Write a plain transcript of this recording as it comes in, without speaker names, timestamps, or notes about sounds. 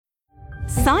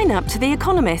Sign up to The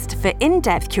Economist for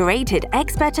in-depth curated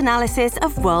expert analysis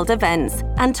of world events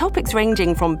and topics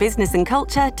ranging from business and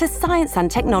culture to science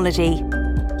and technology.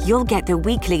 You'll get the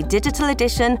weekly digital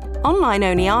edition,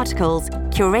 online-only articles,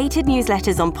 curated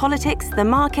newsletters on politics, the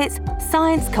markets,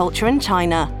 science, culture and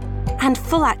China, and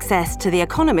full access to The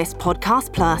Economist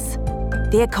Podcast Plus.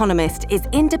 The Economist is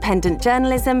independent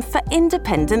journalism for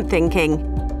independent thinking.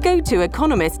 Go to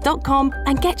economist.com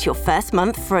and get your first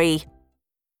month free.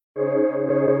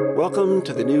 Welcome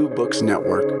to the New Books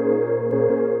Network.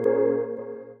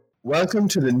 Welcome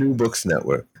to the New Books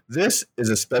Network. This is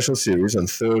a special series on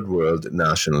Third World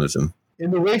nationalism.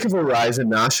 In the wake of a rise in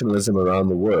nationalism around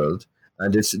the world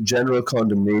and its general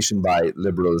condemnation by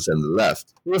liberals and the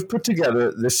left, we have put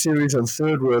together this series on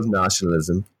Third World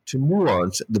nationalism to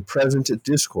nuance the present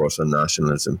discourse on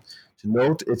nationalism, to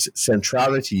note its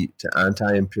centrality to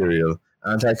anti-imperial,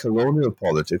 anti-colonial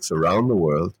politics around the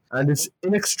world, and its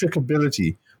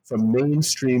inextricability from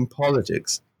mainstream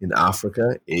politics in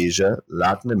Africa, Asia,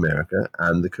 Latin America,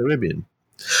 and the Caribbean.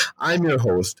 I'm your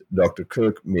host, Dr.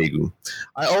 Kirk Megu.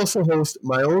 I also host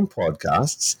my own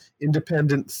podcasts,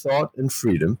 Independent Thought and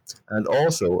Freedom, and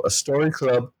also a story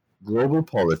club, Global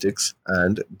Politics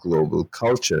and Global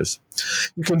Cultures.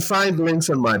 You can find links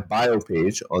on my bio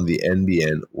page on the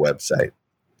NBN website.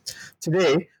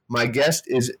 Today, my guest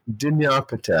is Dinyar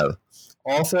Patel,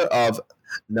 author of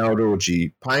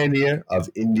Nauroji, Pioneer of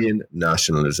Indian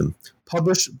Nationalism,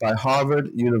 published by Harvard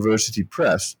University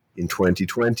Press in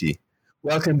 2020.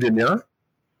 Welcome, Dinyar.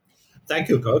 Thank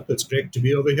you, Kirk. It's great to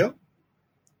be over here.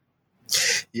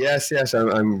 Yes,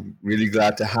 I'm really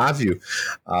glad to have you.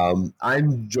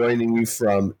 I'm joining you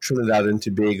from Trinidad and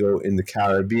Tobago in the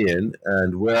Caribbean.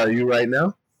 And where are you right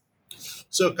now?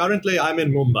 So currently I'm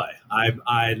in Mumbai.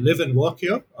 I live and work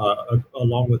here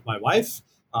along with my wife.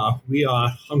 We are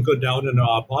hunkered down in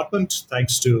our apartment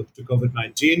thanks to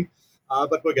COVID-19,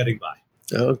 but we're getting by.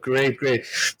 Oh, great.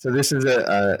 So this is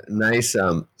a nice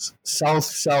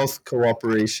South-South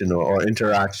cooperation or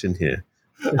interaction here.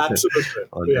 Absolutely.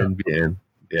 On NBN.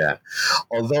 Yeah.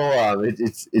 Although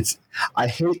it's I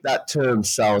hate that term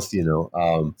South,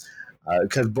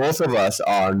 because both of us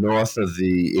are north of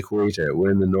the equator.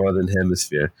 We're in the northern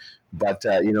hemisphere, but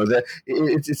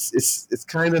it's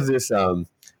kind of this.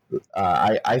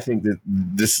 I think that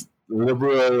this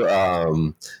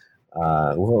liberal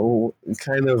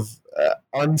kind of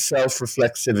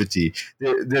unself-reflexivity.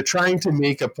 They're trying to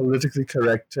make a politically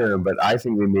correct term, but I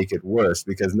think they make it worse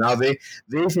because now they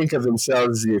think of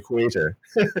themselves as the equator.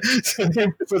 So they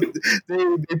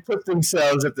put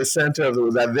themselves at the center of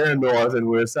that they're north and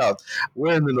we're south.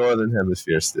 We're in the northern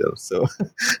hemisphere still. So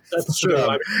that's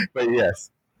true. But yes,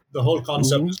 the whole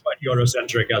concept is quite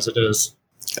Eurocentric as it is.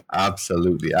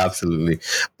 Absolutely.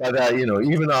 But,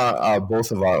 even our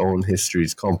both of our own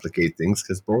histories complicate things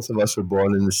because both of us were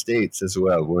born in the States as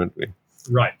well, weren't we?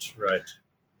 Right.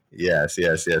 Yes.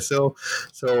 So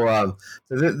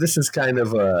this is kind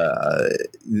of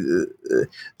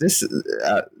this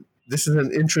is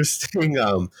an interesting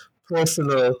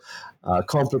personal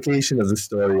complication of the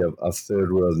story of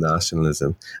Third World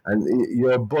nationalism. And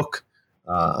your book,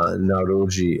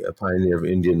 Nauroji, A Pioneer of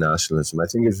Indian Nationalism, I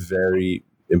think is very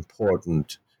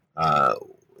important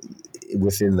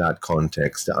within that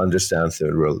context to understand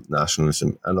Third World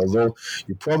nationalism. And although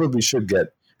you probably should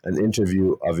get an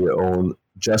interview of your own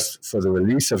just for the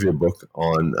release of your book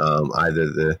on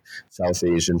either the South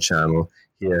Asian channel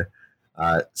here,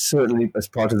 certainly as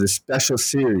part of this special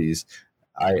series,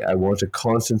 I want to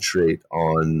concentrate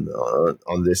on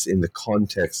this in the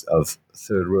context of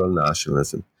Third World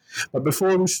nationalism. But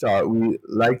before we start, we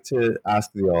like to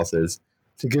ask the authors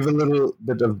to give a little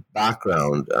bit of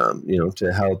background,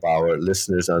 to help our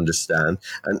listeners understand,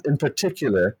 and in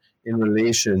particular, in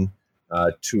relation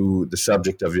to the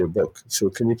subject of your book.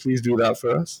 So can you please do that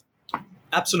for us?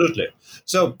 Absolutely.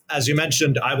 So as you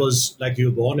mentioned, I was, like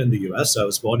you, born in the U.S. I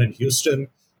was born in Houston.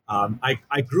 I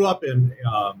grew up in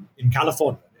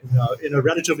California, in a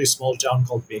relatively small town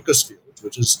called Bakersfield,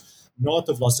 which is north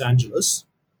of Los Angeles.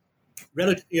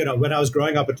 When I was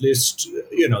growing up, at least,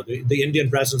 the Indian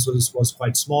presence was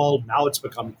quite small. Now it's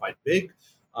become quite big,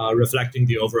 reflecting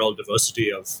the overall diversity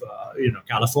of,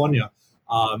 California.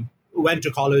 Went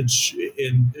to college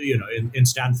in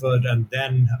Stanford, and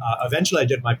then eventually I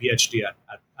did my PhD at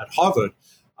Harvard.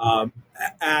 At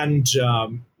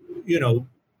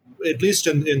least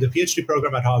in the PhD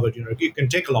program at Harvard, it can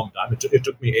take a long time. It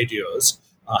took me 8 years.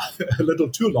 A little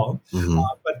too long,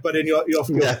 but in your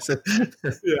yes.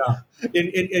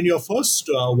 in your first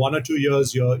 1 or 2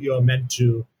 years, you're meant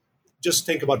to just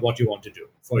think about what you want to do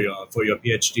for your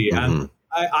PhD,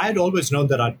 I had always known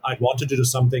that I'd wanted to do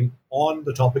something on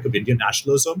the topic of Indian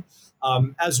nationalism,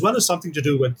 as well as something to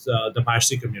do with the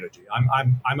Parsi community.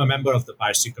 I'm a member of the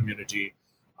Parsi community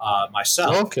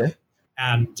myself. Okay.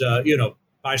 And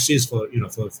Parsis, for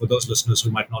those listeners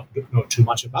who might not know too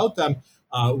much about them,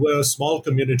 we're a small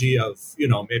community of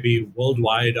maybe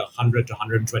worldwide 100 to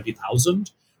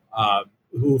 120,000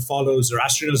 who follow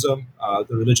Zoroastrianism,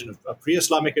 the religion of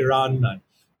pre-Islamic Iran, and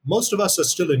most of us are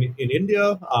still in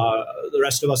India. The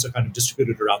rest of us are kind of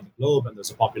distributed around the globe, and there's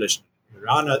a population in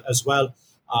Iran as well.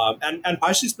 And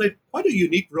Parsis played quite a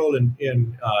unique role in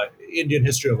Indian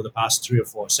history over the past 3 or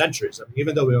 4 centuries. I mean,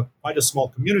 even though we're quite a small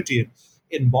community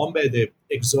in Bombay, they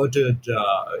exerted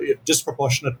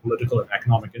disproportionate political and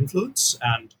economic influence.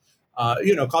 And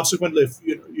consequently, if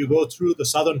you go through the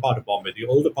southern part of Bombay, the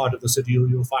older part of the city,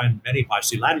 you'll find many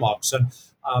Parsi landmarks. And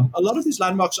a lot of these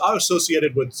landmarks are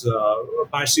associated with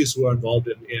Parsis who are involved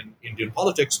in Indian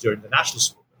politics during the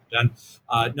nationalist movement.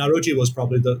 And Nauroji was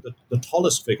probably the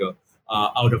tallest figure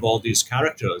out of all these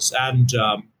characters. And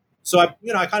so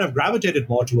I kind of gravitated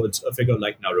more towards a figure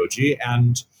like Nauroji.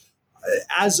 And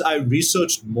as I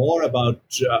researched more about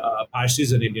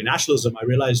Parsis and Indian nationalism, I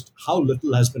realized how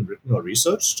little has been written or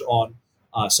researched on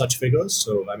such figures.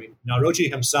 So, I mean, Nauroji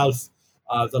himself,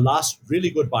 the last really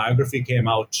good biography came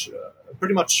out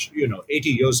pretty much, 80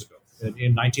 years ago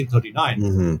in 1939.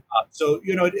 Mm-hmm. So,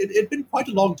 it'd been quite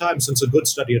a long time since a good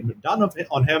study had been done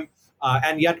on him.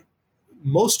 And yet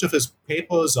most of his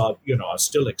papers are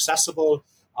still accessible.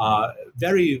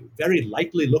 Very, very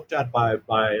lightly looked at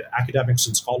by academics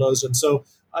and scholars. And so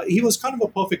he was kind of a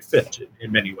perfect fit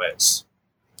in many ways.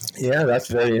 Yeah, that's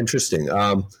very interesting.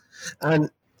 And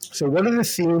so what are the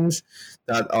themes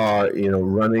that are,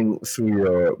 running through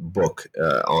your book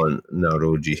on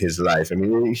Nauroji, his life? I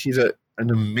mean, he's an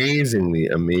amazingly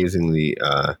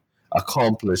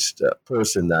accomplished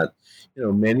person that,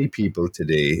 many people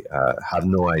today have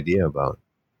no idea about.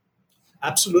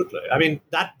 Absolutely. I mean,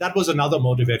 that was another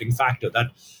motivating factor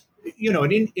that,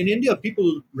 in India,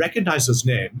 people recognize his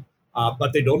name,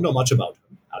 but they don't know much about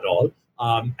him at all.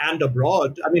 And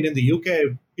abroad, I mean, in the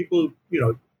UK, people,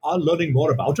 are learning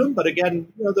more about him. But again,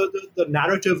 the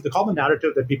narrative, the common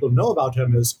narrative that people know about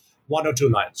him is 1 or 2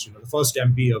 lines. The first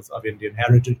MP of Indian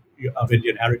heritage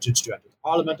to enter the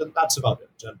parliament, and that's about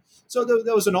it. And so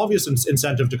there was an obvious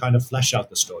incentive to kind of flesh out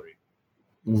the story.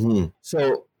 Mm-hmm.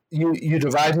 So you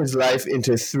divide his life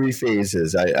into 3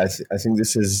 phases. I think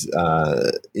this is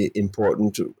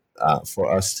important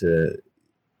for us to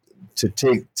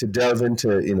delve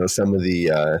into some of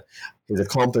the his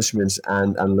accomplishments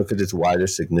and look at its wider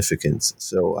significance.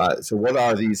 So what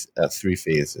are these 3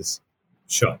 phases?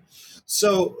 Sure.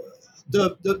 So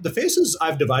the phases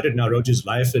I've divided Nauroji's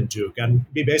life into can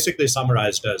be basically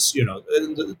summarized as in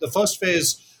the first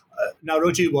phase,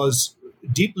 Nauroji was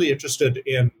deeply interested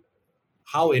in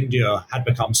how India had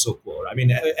become so poor. I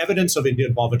mean, evidence of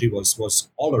Indian poverty was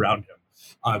all around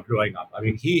him growing up. I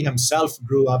mean, he himself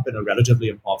grew up in a relatively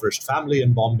impoverished family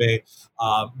in Bombay,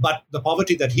 but the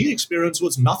poverty that he experienced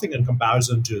was nothing in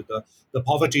comparison to the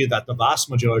poverty that the vast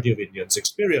majority of Indians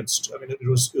experienced. I mean, it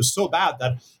was so bad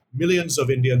that millions of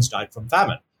Indians died from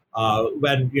famine.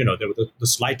 When there were the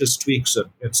slightest tweaks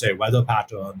in say weather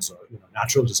patterns or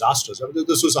natural disasters. I mean,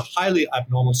 this was a highly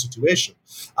abnormal situation.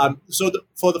 So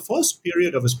for the first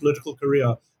period of his political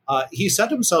career, he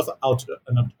set himself out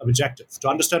an objective to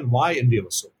understand why India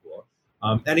was so poor,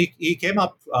 and he came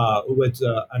up with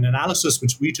an analysis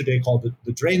which we today call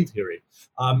the drain theory,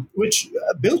 which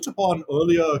built upon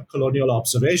earlier colonial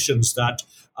observations that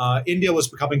India was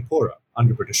becoming poorer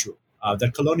under British rule.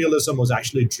 That colonialism was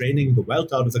actually draining the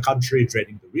wealth out of the country,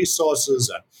 draining the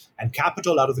resources and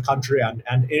capital out of the country,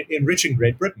 and enriching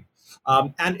Great Britain.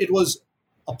 And it was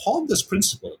upon this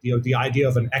principle, the idea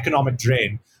of an economic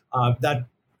drain, that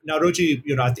Nauroji,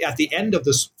 at the end of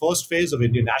this first phase of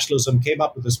Indian nationalism, came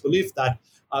up with this belief that,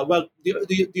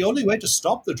 the only way to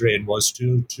stop the drain was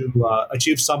to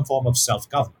achieve some form of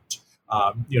self-government.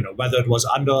 Whether it was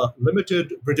under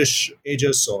limited British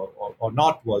aegis or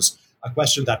not was a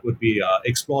question that would be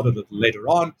explored a little later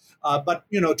on. But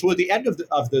toward the end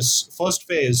of this first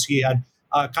phase, he had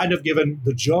kind of given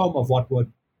the germ of what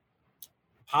would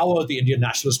power the Indian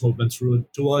nationalist movement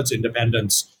towards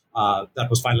independence that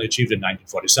was finally achieved in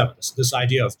 1947. This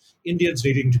idea of Indians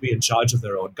needing to be in charge of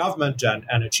their own government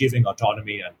and achieving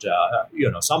autonomy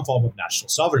and some form of national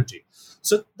sovereignty.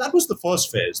 So that was the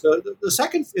first phase.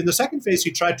 In the second phase,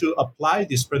 he tried to apply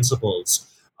these principles.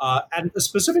 And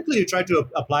specifically, he tried to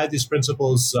apply these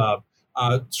principles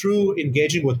through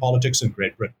engaging with politics in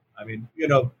Great Britain. I mean,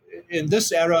 in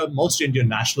this era, most Indian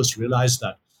nationalists realized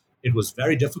that it was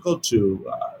very difficult to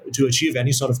achieve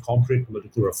any sort of concrete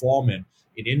political reform in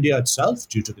India itself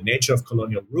due to the nature of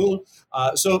colonial rule.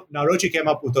 So Nauroji came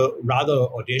up with a rather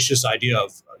audacious idea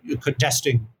of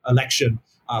contesting election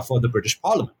for the British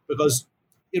Parliament, because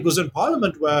it was in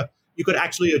Parliament where you could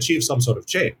actually achieve some sort of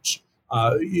change.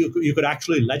 You could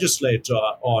actually legislate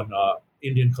on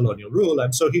Indian colonial rule.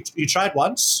 And so he tried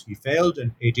once, he failed in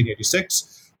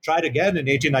 1886, tried again in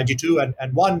 1892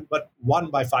 and won, but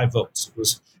won by 5 votes.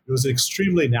 It was an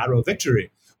extremely narrow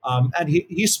victory. And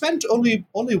he spent only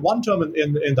one term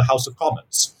in the House of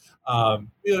Commons.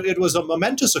 It was a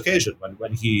momentous occasion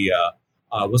when he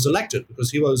was elected,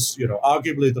 because he was,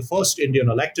 arguably the first Indian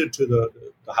elected to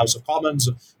the House of Commons.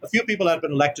 A few people had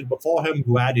been elected before him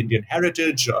who had Indian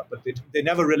heritage, but they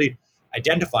never really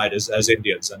identified as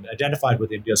Indians and identified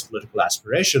with India's political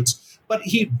aspirations. But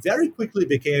he very quickly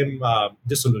became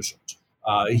disillusioned.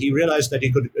 He realized that he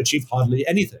could achieve hardly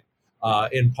anything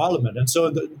in Parliament. And so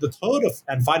in the third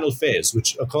and final phase,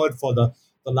 which occurred for the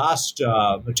last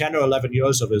 10 or 11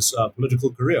 years of his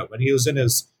political career, when he was in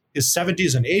his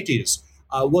 70s and 80s,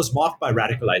 was marked by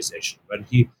radicalization, when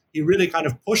he really kind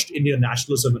of pushed Indian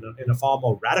nationalism in a far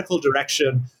more radical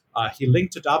direction. He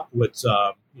linked it up with,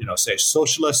 say,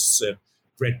 socialists in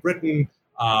Great Britain,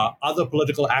 other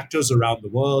political actors around the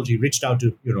world. He reached out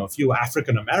to, a few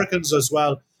African Americans as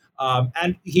well.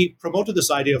 And he promoted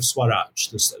this idea of Swaraj,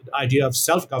 this idea of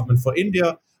self-government for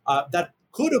India that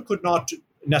could or could not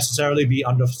necessarily be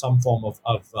under some form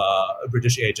of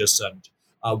British aegis and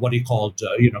what he called,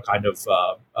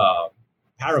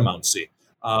 paramountcy.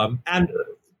 And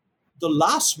the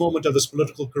last moment of his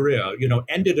political career,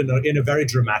 ended in a very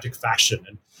dramatic fashion.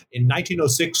 And in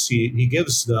 1906, he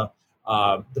gives the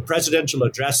presidential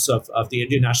address of the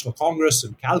Indian National Congress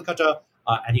in Calcutta,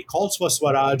 and he calls for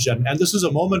Swaraj. And this is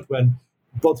a moment when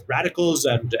both radicals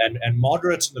and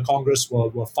moderates in the Congress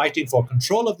were fighting for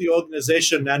control of the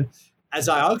organization. And as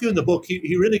I argue in the book,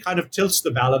 he really kind of tilts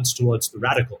the balance towards the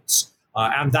radicals.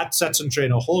 And that sets in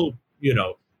train a whole,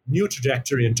 new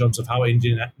trajectory in terms of how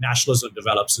Indian nationalism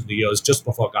develops in the years just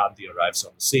before Gandhi arrives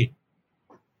on the scene.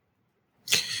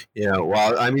 Yeah,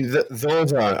 well, I mean,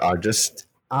 those are just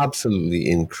absolutely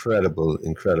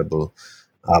incredible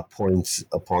points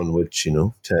upon which,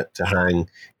 to hang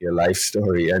your life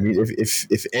story. I mean,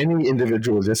 if any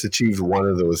individual just achieved one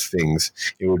of those things,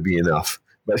 it would be enough.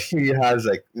 But he has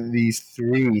like these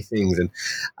 3 things,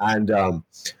 and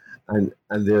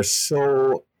they're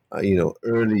so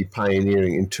early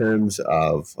pioneering in terms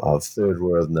of third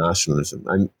world nationalism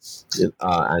and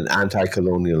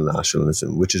anti-colonial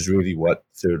nationalism, which is really what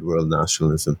third world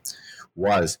nationalism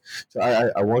was. So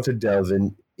I want to delve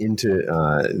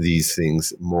into these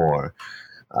things more.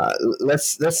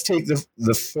 Let's take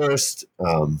the first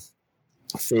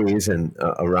phase and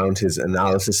around his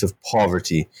analysis of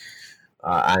poverty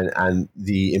and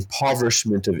the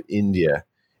impoverishment of India.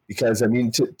 Because, I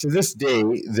mean, to this day,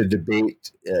 the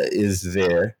debate is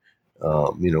there,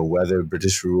 whether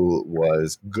British rule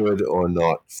was good or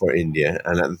not for India.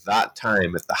 And at that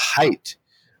time, at the height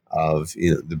of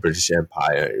the British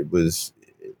Empire, it was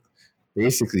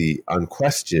basically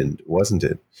unquestioned, wasn't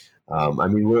it? I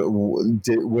mean,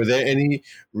 were there any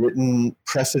written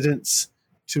precedents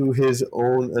to his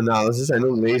own analysis? I know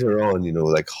later on,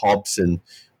 like Hobson,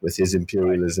 with his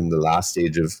imperialism, the last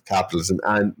stage of capitalism,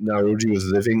 and Nauroji was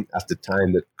living at the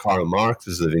time that Karl Marx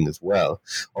was living as well.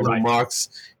 Although right. Marx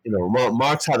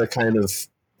had a kind of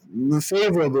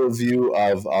favorable view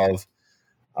of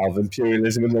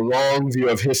imperialism and the wrong view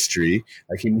of history.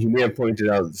 Like he may have pointed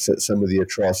out some of the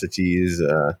atrocities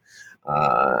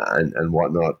and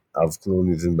whatnot of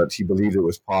colonialism, but he believed it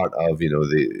was part of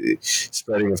the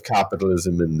spreading of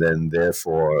capitalism and then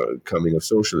therefore coming of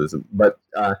socialism. But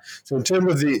so in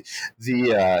terms of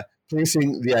the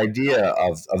placing the idea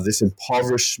of this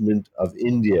impoverishment of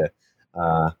India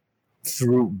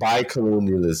by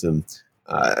colonialism.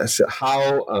 So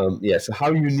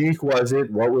how unique was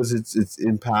it? What was its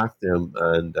impact?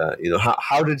 And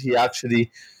how did he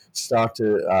actually start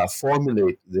to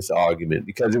formulate this argument?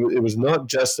 Because it was not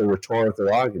just a rhetorical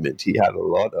argument. He had a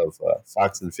lot of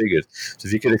facts and figures. So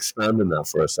if you could expand on that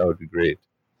for us, that would be great.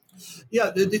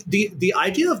 Yeah, the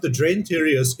idea of the drain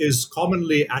theory is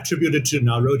commonly attributed to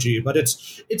Nauroji, but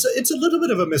it's a little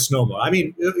bit of a misnomer. I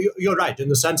mean, you're right in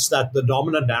the sense that the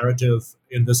dominant narrative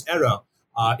in this era,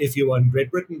 if you were in Great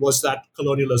Britain, was that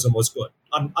colonialism was good,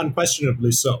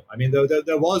 unquestionably so. I mean,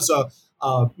 there was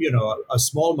a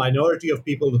small minority of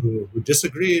people who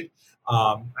disagreed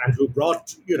and who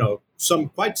brought some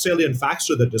quite salient facts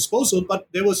to their disposal, but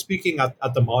they were speaking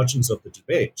at the margins of the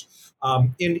debate.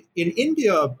 In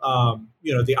India,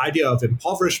 the idea of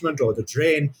impoverishment or the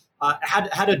drain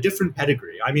had a different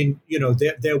pedigree. I mean,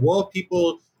 there were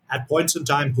people at points in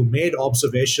time who made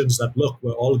observations that, look,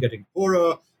 we're all getting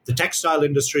poorer. The textile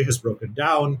industry has broken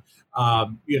down.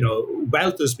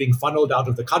 Wealth is being funneled out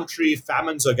of the country.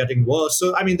 Famines are getting worse.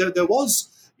 So, I mean, there was,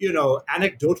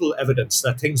 anecdotal evidence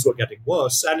that things were getting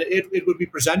worse. And it would be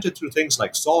presented through things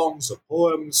like songs or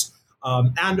poems,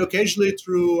 and occasionally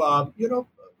through,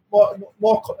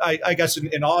 more, I guess,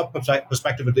 in our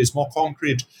perspective, at least, more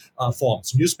concrete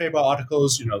forms. Newspaper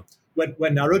articles. When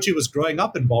Nauroji was growing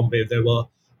up in Bombay, there were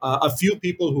a few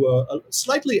people who were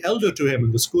slightly elder to him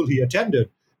in the school he attended,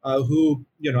 who,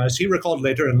 as he recalled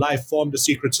later in life, formed a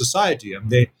secret society. And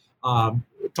they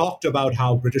talked about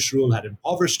how British rule had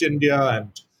impoverished India.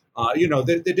 And,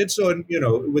 they did so,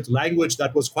 with language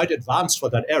that was quite advanced for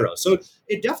that era. So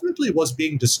it definitely was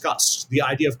being discussed, the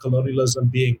idea of colonialism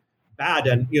being bad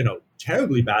and,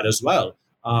 terribly bad as well,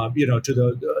 to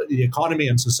the economy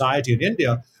and society in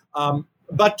India.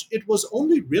 But it was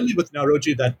only really with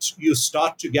Nauroji that you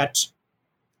start to get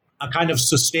a kind of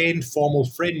sustained formal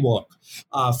framework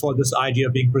for this idea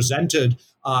being presented,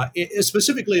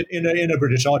 specifically in a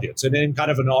British audience, and in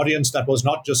kind of an audience that was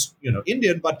not just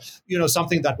Indian, but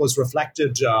something that was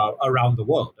reflected around the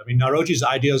world. I mean, Nauroji's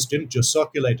ideas didn't just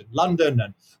circulate in London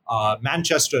and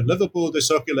Manchester and Liverpool; they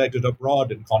circulated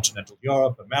abroad in continental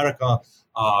Europe, America,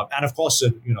 and of course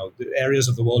in the areas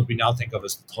of the world we now think of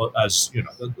as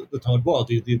the third world,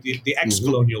 the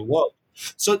ex-colonial world.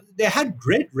 So they had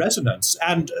great resonance.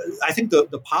 And I think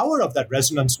the power of that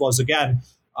resonance was, again,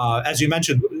 as you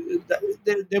mentioned,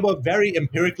 they were very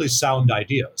empirically sound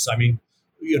ideas. I mean,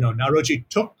 Nauroji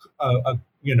took,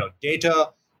 data,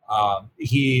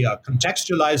 he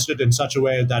contextualized it in such a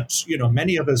way that,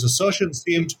 many of his assertions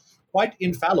seemed quite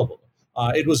infallible.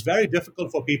 It was very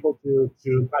difficult for people to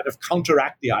kind of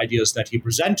counteract the ideas that he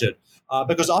presented,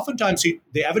 because oftentimes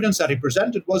the evidence that he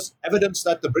presented was evidence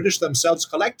that the British themselves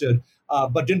collected,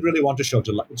 but didn't really want to show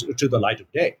to the light of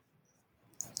day.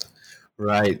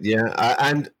 Right. Yeah.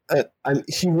 And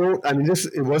he wrote. I mean,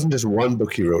 it wasn't just one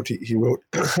book he wrote. He wrote.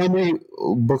 How many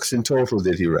books in total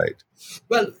did he write?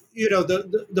 Well,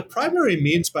 the primary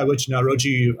means by which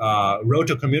Nauroji wrote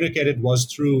or communicated was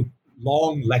through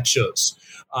long lectures.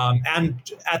 And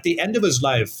at the end of his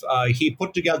life, he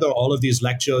put together all of these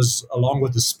lectures along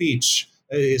with his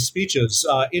speeches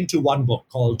into one book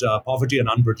called Poverty and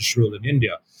Un-British Rule in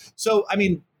India. So, I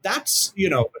mean, that's,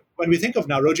 when we think of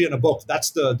Nauroji in a book,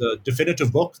 that's the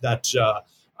definitive book that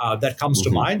comes to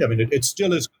mind. I mean, it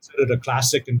still is considered a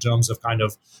classic in terms of kind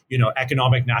of,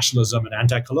 economic nationalism and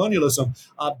anti-colonialism.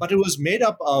 But it was made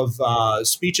up of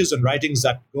speeches and writings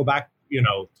that go back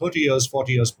 30 years,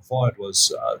 40 years before it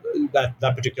was that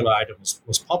particular item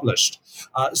was published.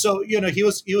 So, he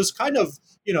was kind of,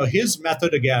 his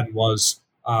method again was,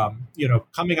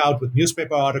 coming out with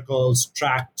newspaper articles,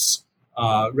 tracts,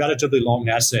 relatively long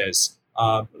essays,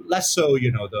 less so,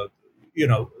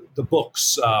 the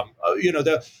books,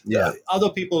 other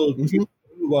people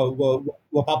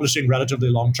were publishing relatively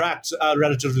long tracts,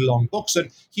 relatively long books,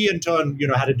 and he in turn,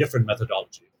 had a different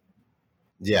methodology.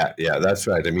 Yeah, that's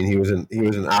right. I mean, he was an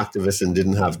activist and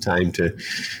didn't have time to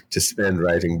spend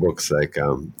writing books like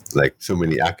so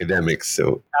many academics.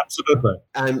 So absolutely.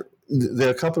 And there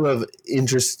are a couple of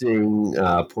interesting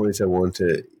points I want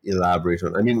to elaborate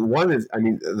on. I mean, one is,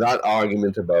 that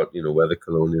argument about whether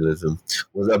colonialism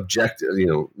was objective,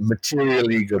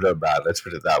 materially good or bad. Let's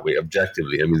put it that way,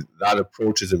 objectively. I mean, that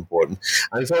approach is important,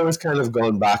 and it's always kind of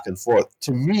gone back and forth.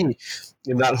 To me,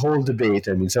 in that whole debate,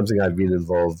 I mean, something I've been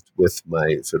involved with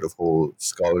my sort of whole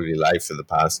scholarly life for the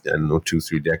past,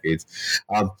 2-3 decades.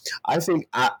 I think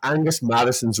Angus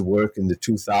Madison's work in the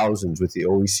 2000s with the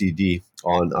OECD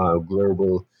on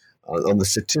on the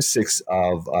statistics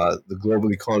of the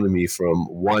global economy from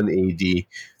 1 AD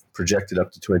projected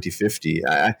up to 2050.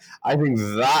 I think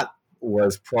that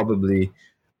was probably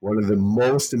one of the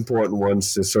most important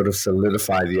ones to sort of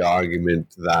solidify the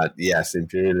argument that, yes,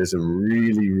 imperialism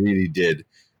really, really did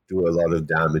do a lot of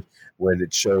damage when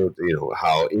it showed,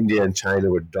 how India and China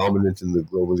were dominant in the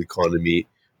global economy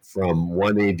from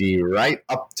 1 AD right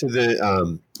up to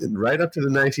the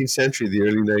 19th century, the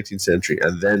early 19th century,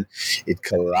 and then it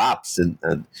collapsed, and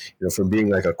from being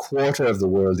like a quarter of the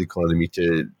world economy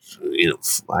to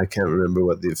I can't remember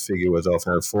what the figure was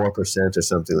offhand, 4% or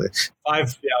something like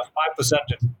 5%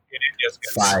 in India's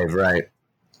case. 5, right?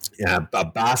 Yeah, a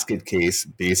basket case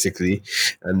basically,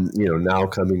 and now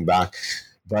coming back,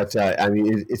 but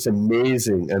it's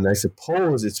amazing, and I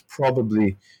suppose it's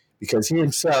probably because he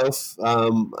himself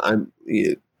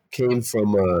came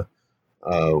from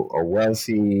a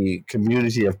wealthy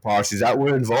community of parties that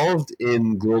were involved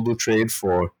in global trade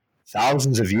for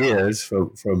thousands of years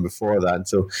from before that. And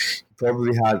so he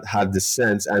probably had this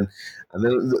sense, and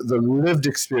then the lived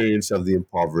experience of the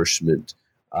impoverishment,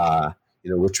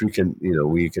 which we can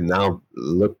now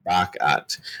look back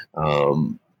at.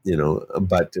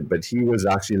 But he was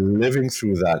actually living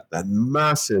through that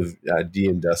massive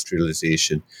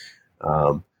deindustrialization.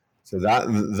 So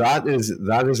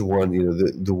that is one.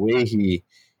 The way he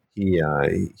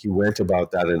went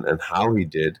about that and how he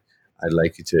did. I'd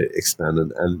like you to expand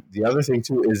on. And the other thing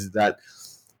too is that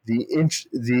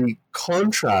the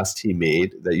contrast he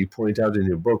made that you point out in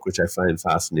your book, which I find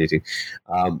fascinating,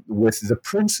 with the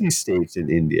princely states in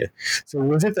India. So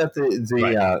was it that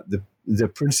the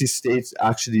princely states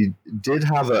actually did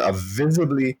have a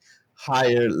visibly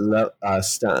higher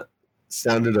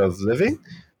standard of living?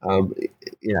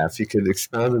 If you could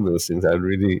expand on those things, I'd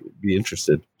really be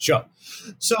interested. Sure.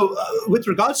 So with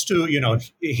regards to,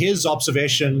 his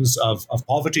observations of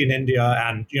poverty in India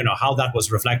and, how that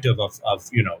was reflective of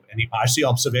any Parsi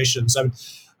observations, I mean,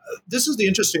 this is the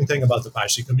interesting thing about the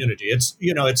Parsi community. It's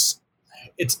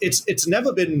it's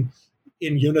never been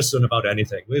in unison about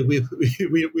anything. We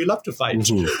love to fight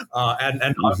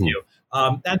and argue.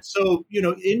 And so,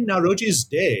 in Nauroji's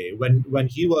day, when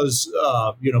he was,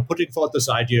 putting forth this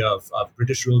idea of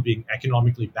British rule being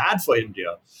economically bad for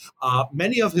India,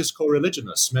 many of his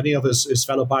co-religionists, many of his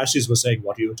fellow Parsis were saying,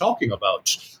 what are you talking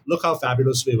about? Look how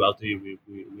fabulously wealthy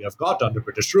we have got under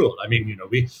British rule. I mean,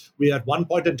 we at one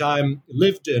point in time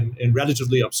lived in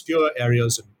relatively obscure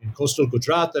areas in coastal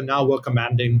Gujarat, and now we're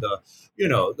commanding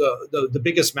the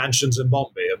biggest mansions in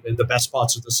Bombay, in the best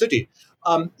parts of the city.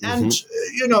 And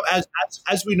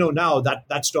as we know now,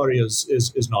 that story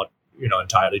is not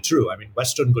entirely true. I mean,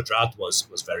 Western Gujarat was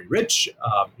very rich,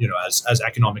 as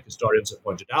economic historians have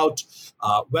pointed out.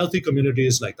 Wealthy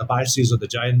communities like the Parsis or the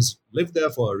Jains lived there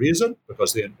for a reason,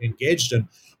 because they engaged in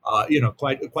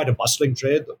quite a bustling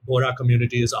trade. The Bora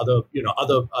communities, other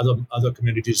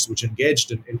communities which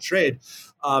engaged in trade,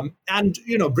 and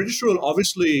British rule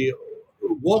obviously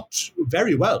worked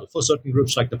very well for certain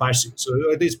groups like the Parsis.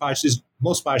 So these Parsis,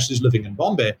 most Parsis living in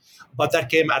Bombay, but that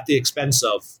came at the expense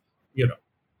of,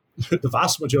 the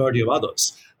vast majority of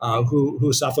others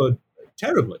who suffered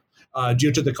terribly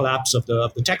due to the collapse of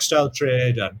the textile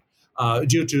trade and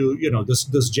due to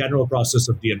this general process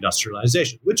of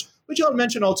deindustrialization, which I'll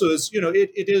mention also is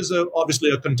it is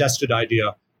obviously a contested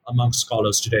idea amongst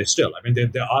scholars today still. I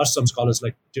mean, there are some scholars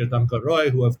like Tirthankar Roy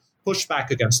who have pushed back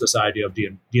against this idea of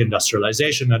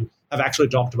deindustrialization and have actually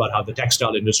talked about how the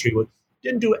textile industry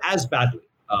didn't do as badly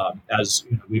as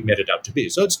we made it out to be.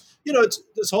 So it's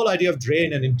this whole idea of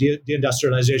drain and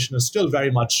deindustrialization is still very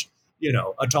much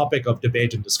a topic of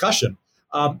debate and discussion.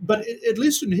 But at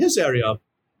least in his area,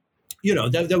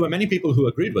 there were many people who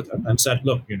agreed with him and said,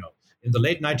 look, in the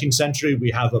late 19th century, we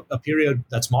have a period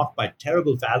that's marked by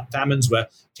terrible famines where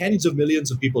tens of millions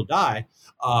of people die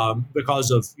because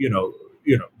of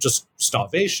just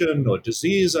starvation or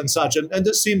disease and such. And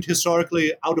this seemed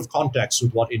historically out of context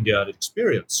with what India had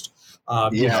experienced.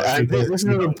 This is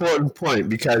an important point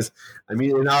because, I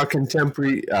mean, in our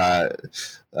contemporary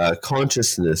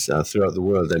consciousness throughout the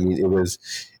world, I mean, it was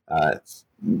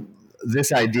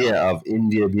this idea of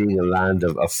India being a land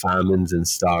of famines and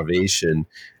starvation.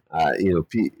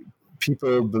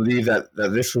 People believe that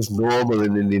this was normal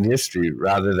in Indian history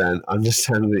rather than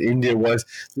understanding that India was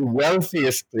the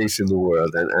wealthiest place in the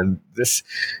world. And this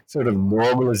sort of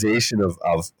normalization of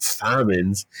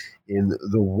famines in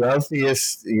the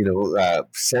wealthiest,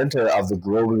 center of the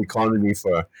global economy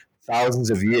for thousands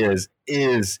of years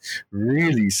is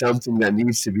really something that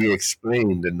needs to be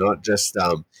explained and not just,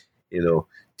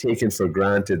 taken for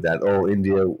granted that,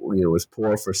 India, was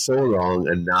poor for so long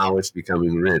and now it's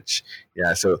becoming rich.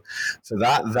 Yeah, so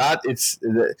that it's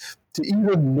to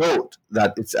even note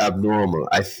that it's abnormal,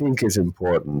 I think, is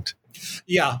important.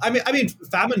 Yeah, I mean,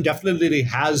 famine definitely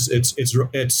has its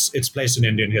place in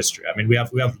Indian history. I mean, we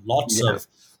have lots of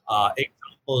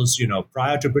examples,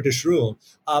 prior to British rule,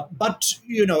 but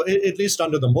at least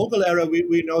under the Mughal era,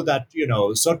 we know that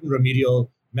certain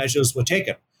remedial measures were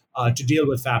taken to deal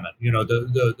with famine.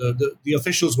 The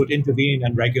officials would intervene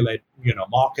and regulate,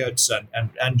 markets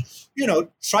and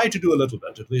try to do a little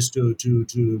bit, at least to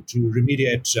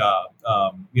remediate,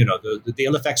 the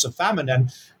ill effects of famine.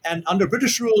 And under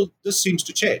British rule, this seems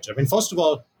to change. I mean, first of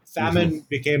all, famine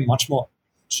became much more.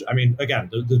 I mean, again,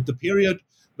 the period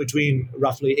between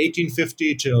roughly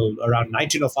 1850 till around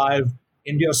 1905,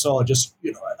 India saw just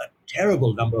a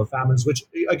terrible number of famines, which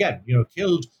again,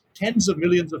 killed tens of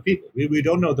millions of people. We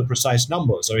don't know the precise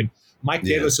numbers. I mean, Mike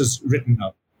Davis has written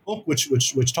a book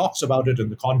which talks about it in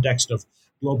the context of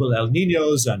global El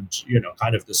Niños and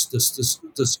kind of this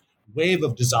wave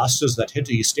of disasters that hit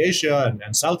East Asia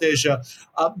and South Asia.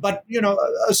 But,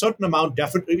 a certain amount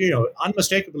definitely,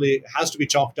 unmistakably has to be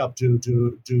chalked up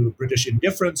to British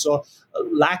indifference or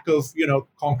lack of,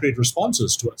 concrete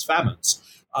responses towards famines.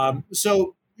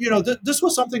 This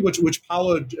was something which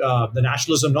powered the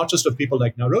nationalism, not just of people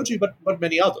like Nauroji, but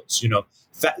many others.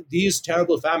 These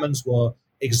terrible famines were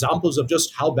examples of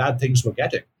just how bad things were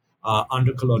getting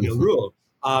under colonial rule.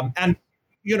 And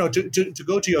to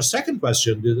go to your second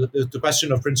question, the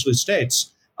question of princely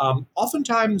states,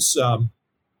 oftentimes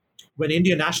when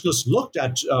Indian nationalists looked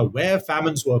at where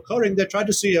famines were occurring, they tried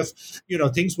to see if,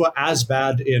 things were as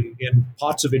bad in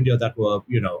parts of India that were,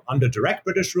 under direct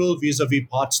British rule vis-a-vis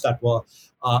parts that were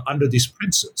under these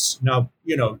princes. Now,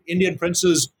 Indian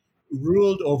princes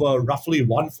ruled over roughly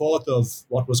 1/4 of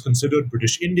what was considered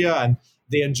British India, and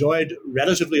they enjoyed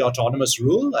relatively autonomous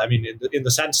rule. I mean, in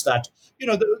the sense that,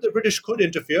 the British could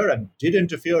interfere and did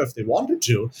interfere if they wanted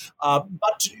to,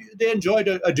 but they enjoyed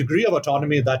a degree of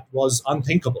autonomy that was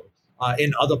unthinkable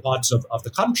in other parts of the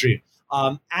country.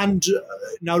 And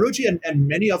Nauroji and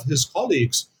many of his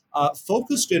colleagues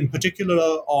focused in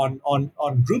particular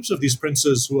on groups of these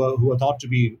princes who are thought to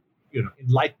be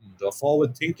enlightened or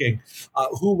forward-thinking,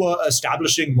 who were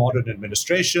establishing modern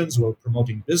administrations, who were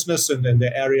promoting business in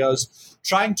their areas,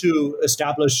 trying to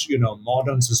establish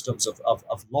modern systems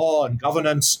of law and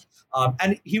governance.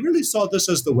 And he really saw this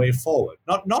as the way forward,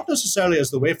 not necessarily as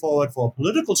the way forward for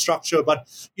political structure, but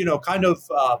kind of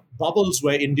bubbles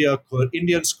where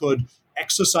Indians could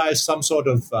exercise some sort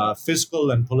of fiscal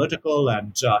and political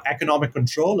and economic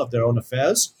control of their own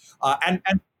affairs, and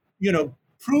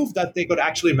prove that they could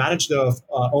actually manage their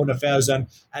own affairs and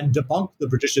debunk the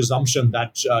British assumption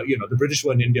that the British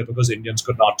were in India because Indians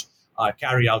could not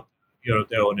carry out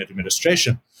their own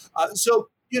administration.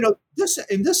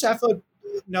 In this effort,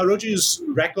 Nauroji's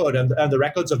record and the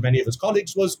records of many of his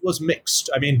colleagues was mixed.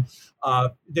 I mean,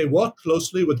 they worked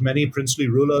closely with many princely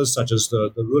rulers, such as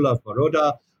the ruler of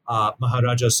Baroda,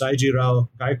 Maharaja Saiji Rao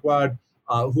Gaikwad,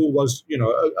 who was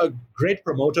a great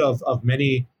promoter of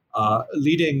many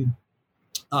leading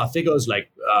figures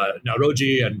like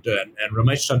Nauroji and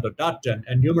Ramesh Chandra Dutt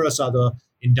and numerous other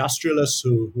industrialists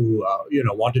who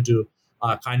wanted to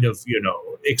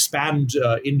expand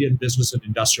Indian business and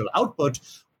industrial output.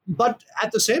 But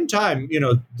at the same time,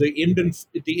 the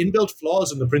inbuilt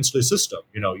flaws in the princely system,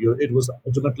 it was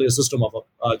ultimately a system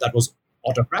that was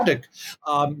autocratic,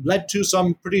 led to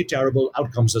some pretty terrible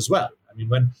outcomes as well. I mean,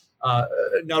 when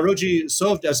Nauroji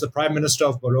served as the Prime Minister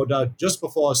of Baroda just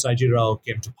before Saiji Rao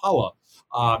came to power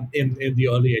in the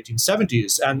early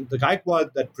 1870s, and the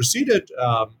Gaikwad that preceded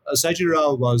Saiji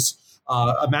Rao was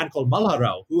a man called Malhar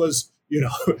Rao, who was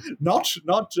not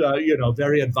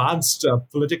very advanced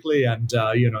politically and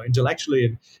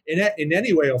intellectually in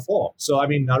any way or form. So I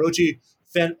mean, Nauroji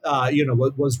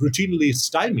was routinely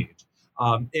stymied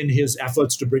in his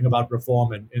efforts to bring about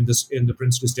reform in the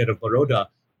princely state of Baroda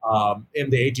in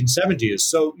the 1870s.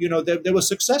 So there were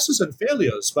successes and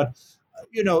failures, but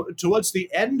towards the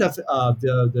end of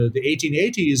the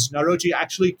 1880s, Nauroji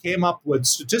actually came up with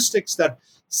statistics that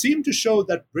seemed to show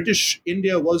that British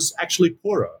India was actually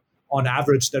poorer on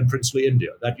average than princely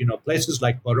India. That places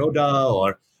like Baroda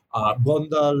or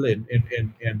Gondal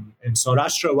in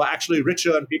Saurashtra were actually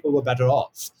richer and people were better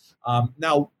off.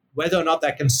 Now, whether or not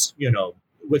that can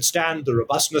withstand the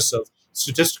robustness of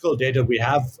statistical data we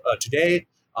have today,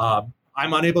 I'm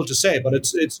unable to say. But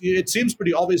it seems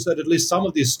pretty obvious that at least some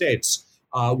of these states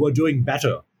were doing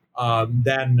better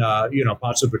than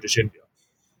parts of British India.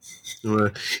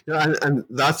 And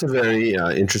that's a very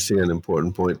interesting and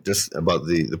important point, just about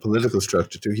the political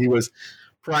structure too. He was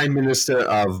Prime Minister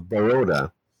of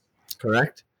Baroda,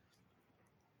 correct?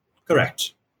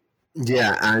 Correct.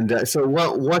 Yeah, and so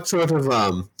what sort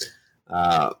of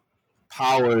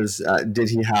powers did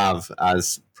he have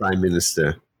as Prime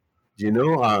Minister? Do you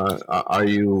know? Are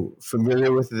you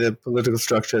familiar with the political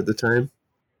structure at the time?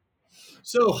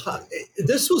 So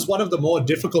this was one of the more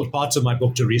difficult parts of my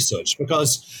book to research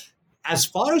because, as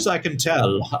far as I can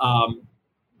tell,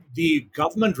 the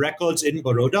government records in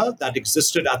Baroda that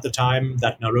existed at the time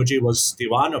that Nauroji was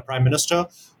Diwan or Prime Minister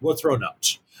were thrown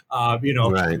out.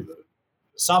 Right.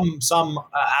 Some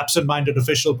absent-minded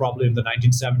official, probably in the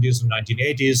 1970s and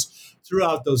 1980s, threw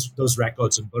out those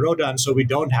records in Baroda, and so we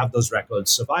don't have those records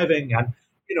surviving. And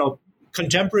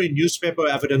contemporary newspaper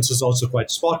evidence is also quite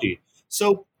spotty.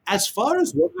 So, as far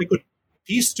as what I could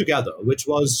piece together, which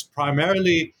was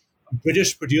primarily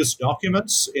British-produced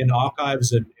documents in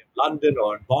archives in London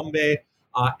or in Bombay,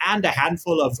 and a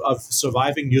handful of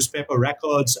surviving newspaper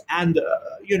records, and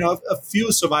a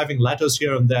few surviving letters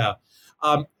here and there,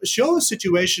 show a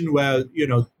situation where,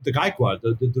 the Gaikwad,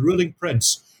 the ruling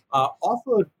prince,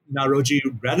 offered Nauroji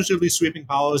relatively sweeping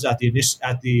powers at the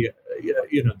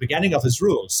beginning of his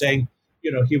rule, saying,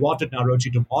 he wanted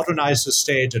Nauroji to modernize the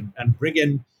state and bring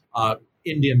in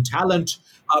Indian talent.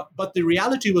 But the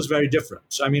reality was very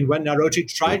different. I mean, when Nauroji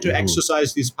tried to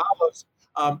exercise these powers,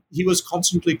 he was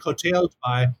constantly curtailed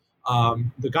by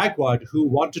the Gaikwad, who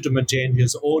wanted to maintain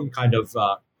his own kind of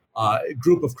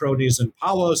group of cronies in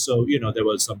power. So, there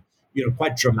was some,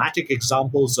 quite dramatic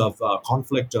examples of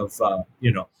conflict of,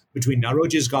 between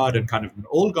Nauroji's guard and kind of an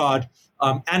old guard.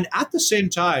 And at the same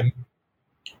time,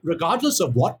 regardless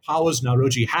of what powers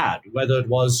Nauroji had, whether it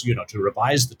was, to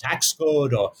revise the tax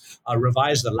code or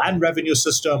revise the land revenue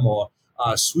system or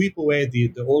sweep away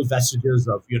the old vestiges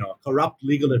of, corrupt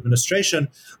legal administration,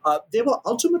 they were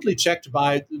ultimately checked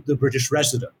by the British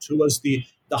resident, who was the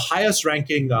highest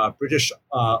ranking British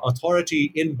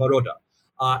authority in Baroda.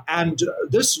 And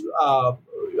this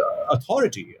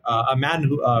authority, a man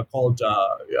who called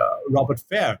Robert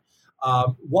Fair,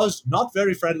 was not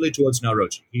very friendly towards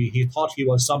Nauroji. He thought he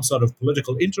was some sort of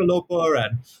political interloper,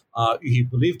 and he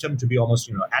believed him to be almost,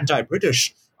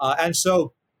 anti-British. And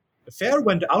so Fair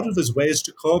went out of his ways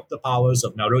to curb the powers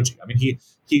of Nauroji. I mean,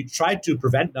 he tried to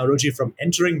prevent Nauroji from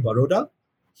entering Baroda.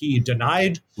 He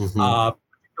denied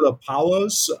particular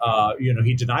powers.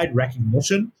 He denied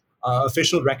recognition,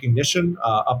 official recognition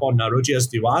upon Nauroji as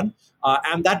Diwan,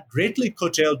 and that greatly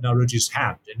curtailed Nauroji's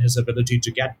hand in his ability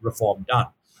to get reform done.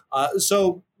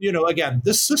 So, again,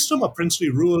 this system of princely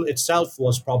rule itself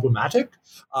was problematic,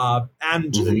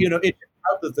 and it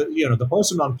felt that the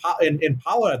person in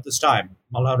power at this time,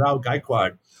 Malharao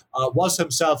Gaikwad, was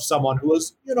himself someone who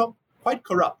was quite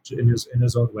corrupt in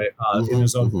his own way, in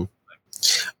his own way.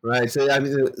 Right. So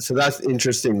so that's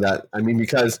interesting.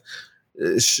 Because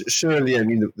surely,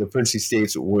 the princely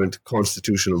states weren't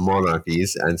constitutional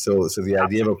monarchies, and so the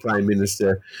idea of a prime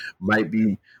minister might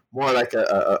be more like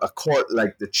a court,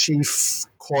 like the chief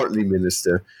courtly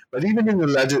minister. But even in the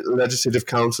legislative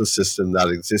council system that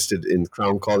existed in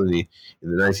Crown Colony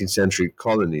in the 19th century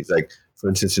colonies, like, for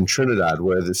instance, in Trinidad,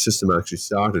 where the system actually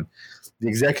started, the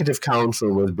executive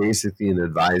council was basically an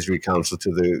advisory council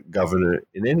to the governor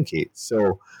in any case.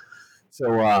 So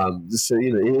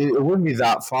it wouldn't be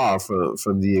that far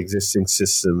from the existing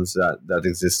systems that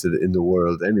existed in the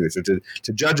world anyway. So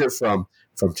to judge it from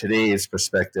today's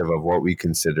perspective of what we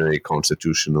consider a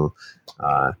constitutional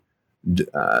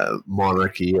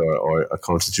monarchy or a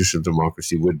constitutional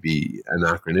democracy would be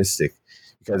anachronistic,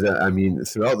 because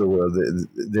throughout the world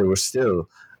there were still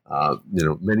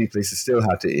many places still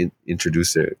had to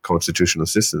introduce a constitutional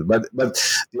system. But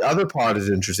the other part is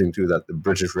interesting too, that the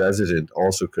British resident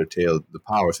also curtailed the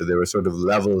power. So there were sort of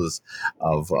levels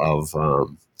of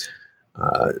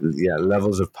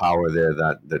levels of power there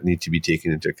that need to be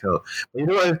taken into account.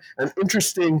 But an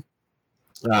interesting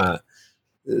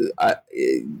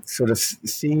sort of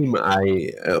theme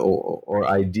or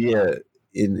idea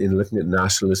in looking at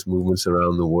nationalist movements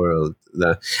around the world,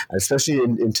 that especially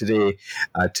in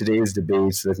today's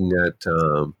debates, looking at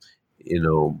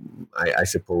I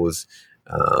suppose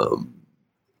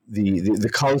the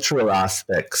cultural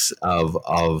aspects of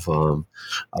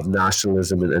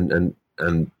nationalism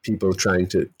and people trying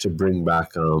to bring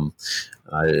back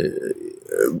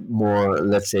more,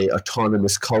 let's say,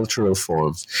 autonomous cultural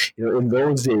forms. In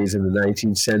those days, in the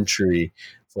 19th century,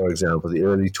 for example, the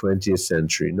early 20th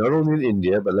century, not only in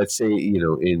India, but let's say,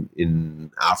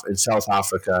 in South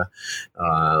Africa,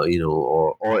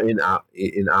 or in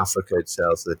Africa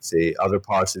itself, let's say, other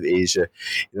parts of Asia,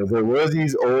 there were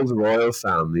these old royal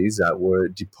families that were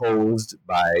deposed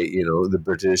by, the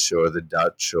British or the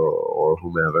Dutch or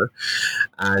whomever.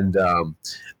 And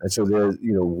so there's,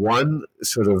 one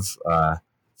sort of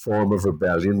form of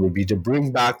rebellion would be to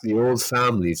bring back the old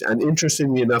families. And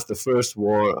interestingly enough, the First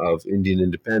War of Indian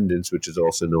Independence, which is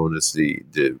also known as the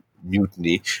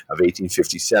Mutiny of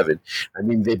 1857,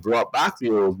 they brought back the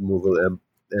old Mughal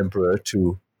emperor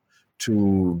to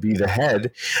be the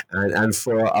head, and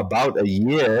for about a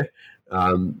year,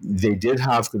 they did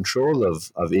have control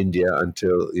of India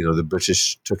until the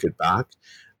British took it back.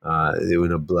 They were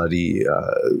in a bloody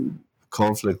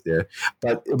conflict there,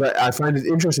 but I find it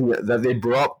interesting that they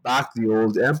brought back the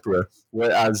old emperor,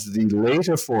 whereas the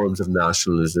later forms of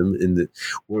nationalism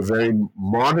were very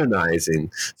modernizing.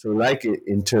 So, like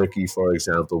in Turkey, for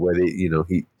example, where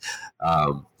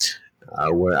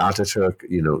where Ataturk,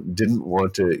 didn't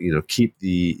want to, keep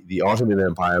the Ottoman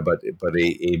Empire, but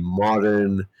a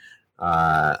modern.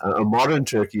 A modern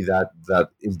Turkey that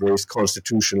embraced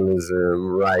constitutionalism,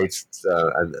 rights,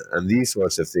 and these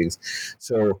sorts of things.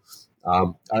 So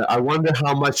I wonder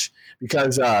how much,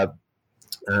 because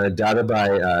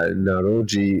Dadabai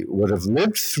Naroji would have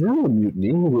lived through a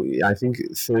mutiny. I think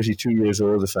 32 years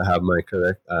old, if I have my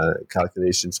correct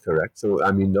calculations correct. So,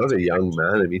 I mean, not a young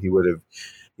man. I mean, he would have,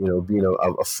 been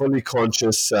a fully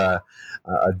conscious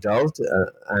adult.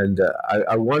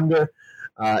 I wonder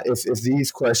if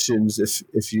these questions,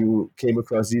 if you came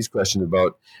across these questions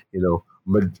about,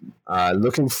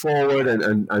 looking forward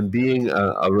and being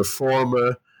a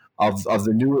reformer of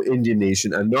the new Indian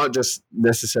nation, and not just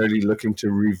necessarily looking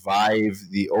to revive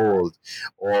the old,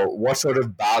 or what sort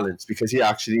of balance, because he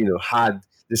actually had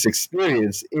this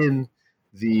experience in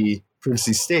the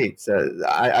princely states.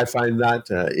 I find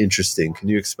that interesting. Can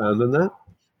you expand on that?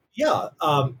 Yeah,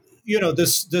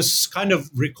 this kind of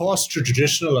recourse to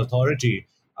traditional authority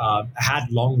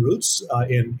had long roots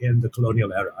in the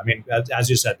colonial era. I mean, as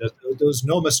you said, there was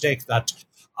no mistake that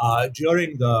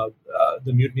during the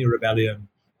Mutiny Rebellion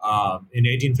in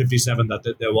 1857,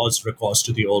 that there was recourse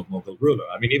to the old Mughal ruler.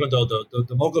 I mean, even though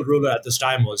the Mughal ruler at this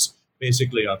time was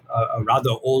basically a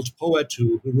rather old poet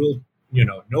who ruled,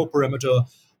 no perimeter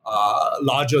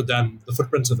larger than the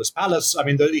footprints of his palace. I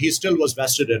mean, he still was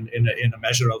vested in a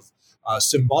measure of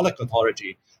symbolic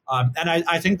authority. And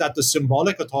I think that the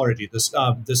symbolic authority, this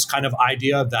kind of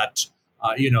idea that,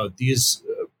 these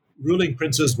ruling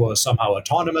princes were somehow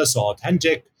autonomous or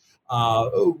authentic,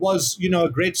 was, a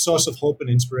great source of hope and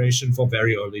inspiration for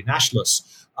very early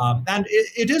nationalists. And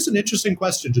it is an interesting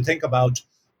question to think about,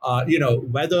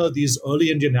 whether these early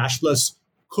Indian nationalists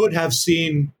could have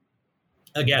seen,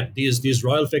 again, these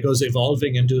royal figures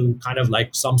evolving into kind of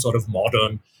like some sort of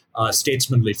modern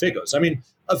statesmanly figures. I mean,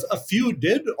 a few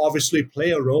did obviously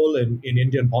play a role in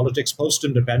Indian politics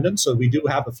post-independence. So we do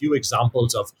have a few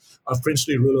examples of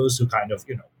princely rulers who kind of,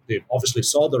 they obviously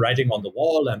saw the writing on the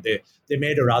wall, and they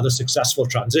made a rather successful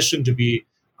transition to be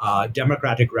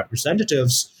democratic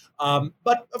representatives.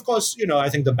 But of course, I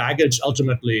think the baggage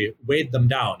ultimately weighed them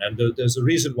down. And there's a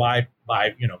reason why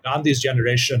by, Gandhi's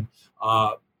generation,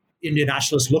 Indian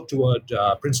nationalists looked toward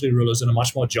princely rulers in a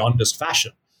much more jaundiced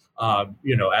fashion.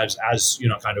 As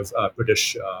kind of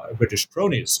British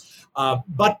cronies.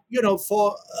 But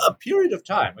for a period of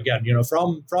time, again,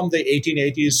 from the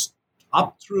 1880s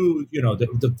up through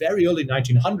the very early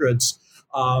 1900s,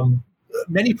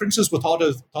 many princes were thought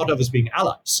of as being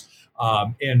allies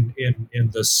in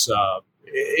this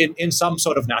in some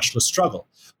sort of nationalist struggle.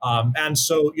 And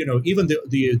so, even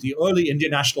the early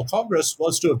Indian National Congress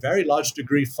was to a very large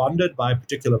degree funded by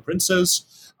particular princes.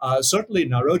 Certainly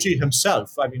Naroji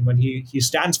himself, I mean, when he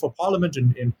stands for Parliament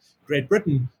in Great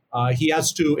Britain, he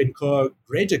has to incur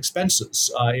great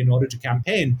expenses in order to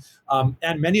campaign.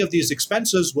 And many of these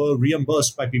expenses were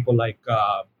reimbursed by people like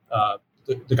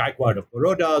the Gaikwad of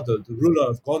Baroda, the ruler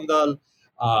of Gondal,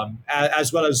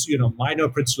 as well as, minor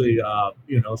princely,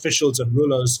 officials and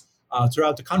rulers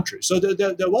throughout the country. So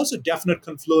there was a definite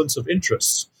confluence of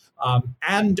interests.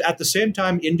 And at the same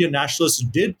time, Indian nationalists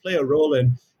did play a role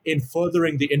in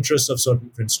furthering the interests of certain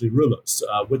princely rulers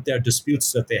with their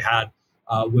disputes that they had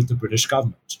with the British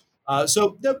government.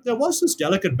 So there was this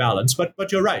delicate balance,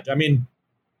 but you're right. I mean,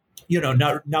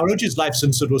 Naroji's life,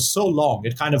 since it was so long,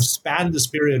 it kind of spanned this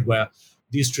period where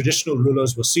these traditional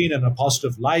rulers were seen in a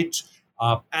positive light.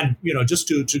 And, just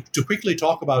to quickly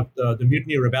talk about the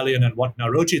Mutiny Rebellion and what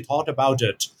Naroji thought about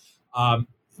it,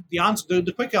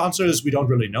 the quick answer is we don't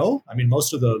really know. I mean,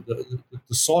 most of the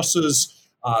sources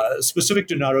specific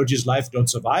to Naroji's life don't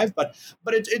survive, but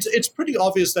it's pretty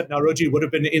obvious that Naroji would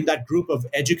have been in that group of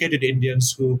educated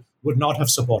Indians who would not have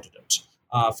supported it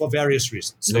for various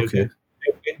reasons. Okay.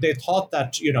 They thought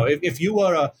that if you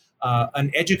were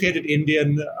an educated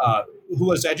Indian who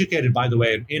was educated, by the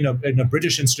way, in a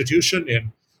British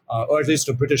institution, or at least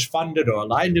a British funded or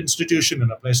aligned institution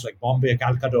in a place like Bombay,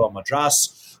 Calcutta, or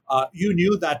Madras, you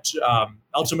knew that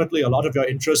ultimately a lot of your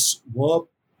interests were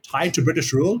tied to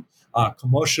British rule.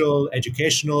 Commercial,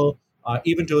 educational,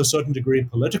 even to a certain degree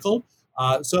political.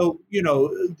 So,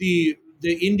 the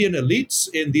Indian elites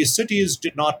in these cities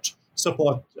did not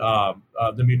support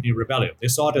the Mutiny Rebellion. They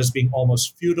saw it as being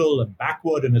almost feudal and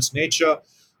backward in its nature.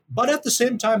 But at the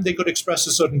same time, they could express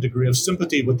a certain degree of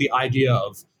sympathy with the idea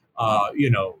of,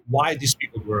 why these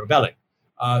people were rebelling.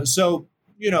 So,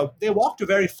 they walked a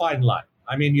very fine line.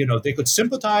 I mean, they could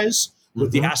sympathize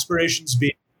with the aspirations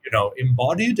being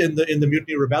embodied in the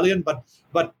Mutiny Rebellion,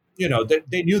 but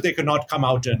they knew they could not come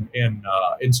out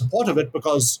in support of it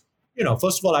because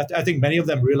first of all, I think many of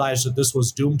them realized that this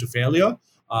was doomed to failure.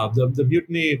 The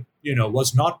mutiny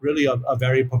was not really a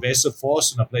very pervasive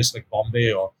force in a place like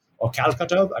Bombay or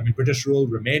Calcutta. I mean, British rule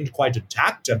remained quite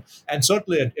intact, and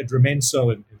certainly it remained so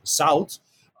in the South.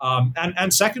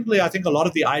 And secondly, I think a lot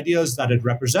of the ideas that it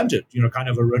represented, kind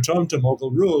of a return to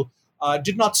Mughal rule,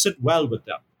 did not sit well with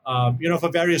them, for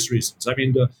various reasons. I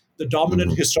mean, the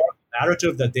dominant historical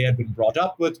narrative that they had been brought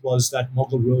up with was that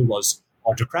Mughal rule was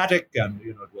autocratic, and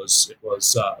it was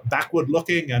backward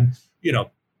looking, and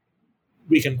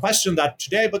we can question that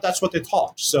today, but that's what they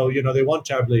thought. So they weren't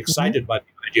terribly excited by the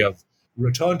idea of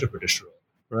return to British rule.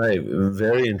 Right,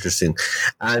 very interesting,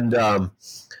 and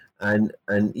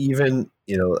even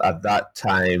at that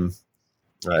time,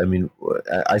 I mean,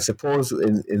 I suppose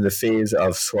in the phase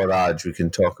of Swaraj we can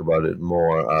talk about it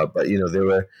more. But there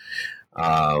were,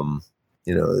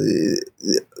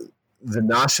 the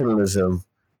nationalism.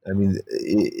 I mean,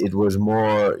 it was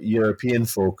more European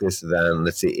focused than,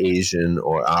 let's say, Asian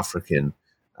or African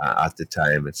at the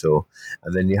time,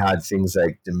 and then you had things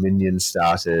like dominion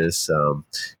status.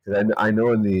 Because I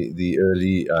know in the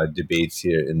early debates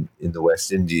here in the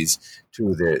West Indies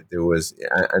too, there was,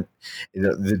 and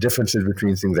the differences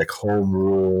between things like home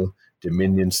rule,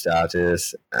 dominion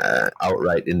status,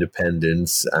 outright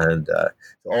independence, and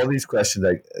all these questions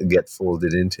that get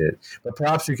folded into it. But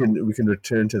perhaps we can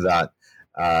return to that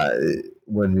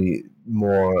when we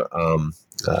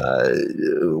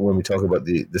talk about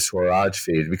the Swaraj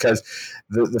phase, because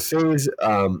the phase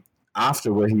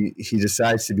after, where he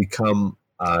decides to become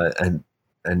an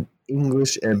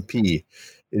English MP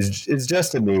is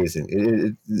just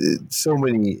amazing. So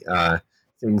many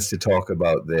things to talk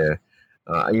about there.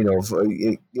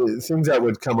 Things that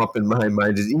would come up in my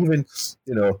mind is even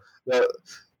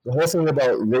the whole thing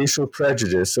about racial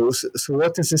prejudice. So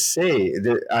what does this say?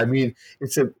 I mean,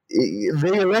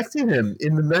 they elected him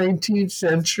in the 19th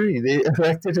century. They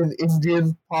elected an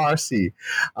Indian Parsi.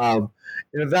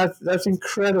 That's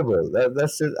incredible.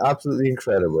 That's just absolutely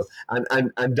incredible.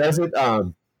 And does it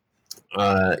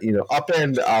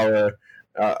upend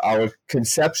our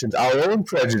conceptions, our own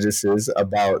prejudices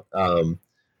about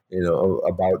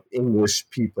about English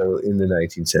people in the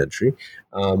 19th century.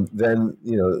 Then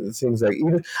things like,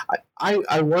 even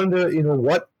I wonder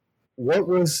what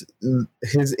was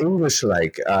his English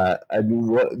like? I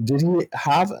mean, did he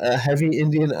have a heavy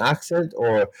Indian accent,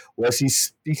 or was he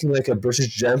speaking like a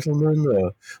British gentleman,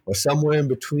 or somewhere in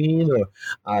between? Or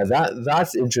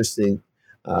that's interesting.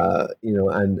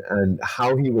 And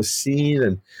how he was seen,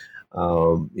 and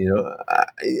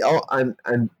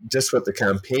and just what the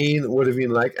campaign would have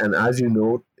been like. And as you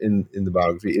note in the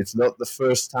biography, it's not the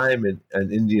first time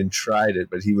an Indian tried it,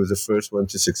 but he was the first one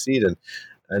to succeed,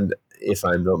 and if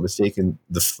I'm not mistaken,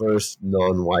 the first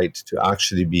non-white to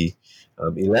actually be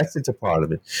elected to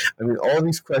Parliament. I mean, all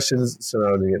these questions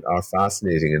surrounding it are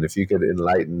fascinating, and if you could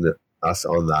enlighten us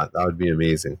on that would be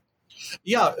amazing.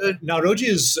 Yeah,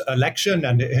 Nauroji's election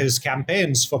and his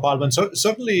campaigns for Parliament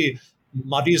certainly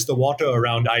muddies the water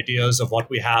around ideas of what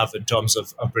we have in terms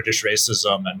of British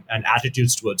racism and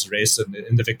attitudes towards race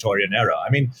in the Victorian era. I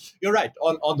mean, you're right.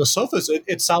 On the surface,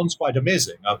 it sounds quite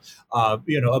amazing. A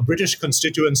British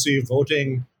constituency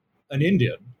voting an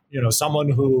Indian, someone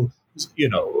who,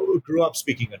 grew up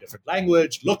speaking a different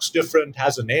language, looks different,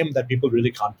 has a name that people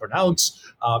really can't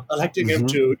pronounce, electing him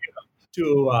to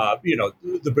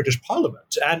the British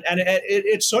Parliament. And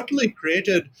it certainly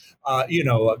created, a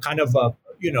kind of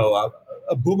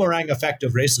a boomerang effect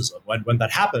of racism when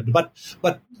that happened. But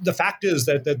the fact is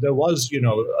that there was,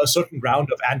 a certain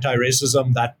ground of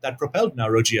anti-racism that propelled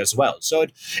Nauroji as well. So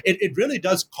it really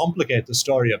does complicate the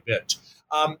story a bit.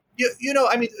 I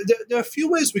mean, there are a few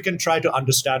ways we can try to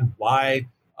understand why,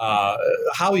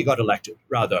 how he got elected,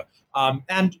 rather.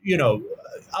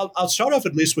 I'll start off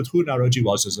at least with who Nauroji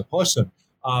was as a person.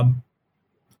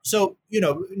 So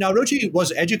Nauroji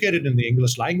was educated in the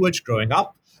English language growing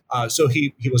up. So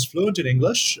he was fluent in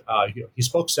English. He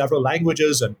spoke several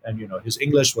languages, and his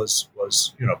English was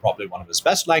probably one of his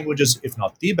best languages, if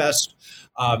not the best.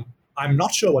 I'm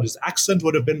not sure what his accent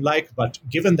would have been like, but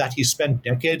given that he spent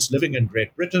decades living in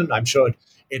Great Britain, I'm sure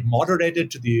it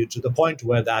moderated to the point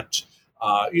where that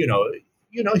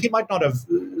he might not have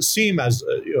seemed as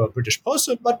a British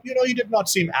person, but he did not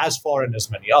seem as foreign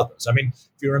as many others. I mean,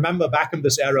 if you remember back in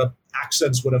this era,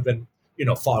 accents would have been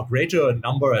far greater in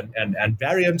number and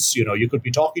variance. You could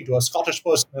be talking to a Scottish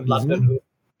person in London who,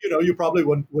 you probably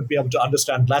would be able to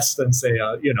understand less than, say,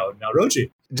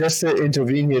 Nauroji. Just to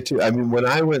intervene here too, I mean, when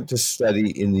I went to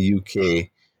study in the UK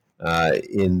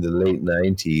in the late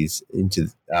 90s and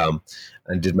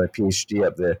did my PhD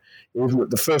up there, it was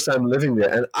the first time living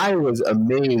there, and I was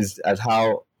amazed at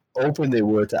how open they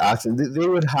were to accent. They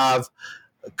would have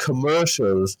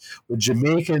commercials with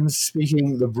Jamaicans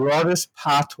speaking the broadest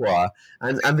patois,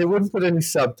 and they wouldn't put any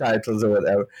subtitles or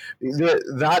whatever.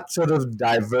 That sort of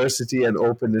diversity and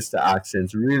openness to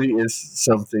accents really is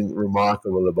something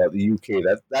remarkable about the UK.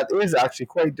 That is actually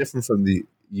quite different from the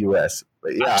U.S.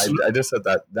 But yeah, I just thought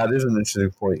that is an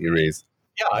interesting point you raised.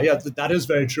 Yeah, that is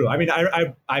very true. I mean,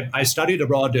 I studied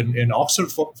abroad in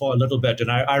Oxford for a little bit,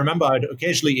 and I remember I'd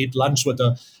occasionally eat lunch with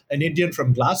an Indian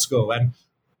from Glasgow, and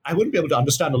I wouldn't be able to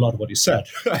understand a lot of what he said.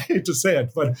 I hate to say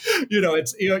it, but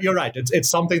you're right. It's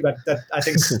something that I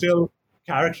think still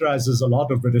characterizes a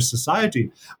lot of British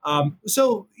society.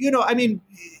 So I mean,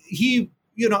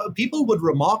 people would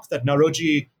remark that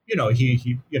Nauroji,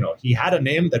 he had a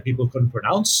name that people couldn't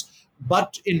pronounce.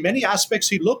 But in many aspects,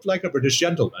 he looked like a British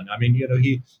gentleman. I mean,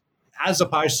 he, as a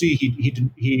Parsi,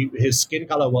 his skin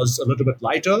color was a little bit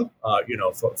lighter,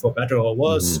 for better or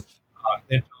worse,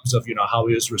 in terms of how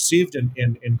he was received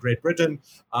in Great Britain.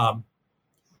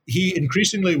 He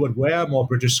increasingly would wear more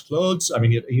British clothes. I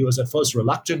mean, he was at first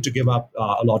reluctant to give up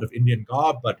a lot of Indian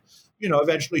garb, but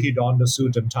eventually he donned a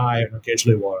suit and tie and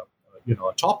occasionally wore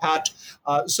a top hat.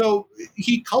 So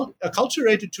he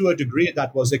acculturated to a degree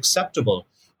that was acceptable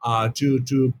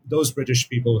to those British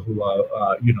people who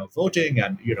were, voting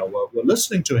and, were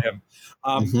listening to him.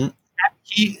 And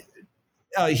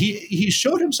he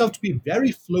showed himself to be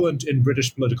very fluent in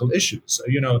British political issues.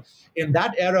 In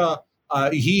that era,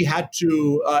 he had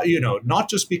to, not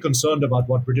just be concerned about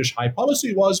what British high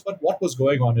policy was, but what was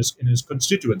going on in his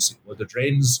constituency. Were the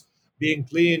drains being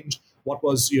cleaned? What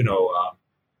was,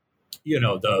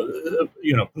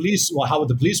 police, or how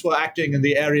the police were acting in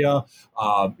the area,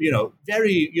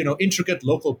 very, intricate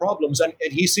local problems. And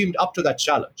he seemed up to that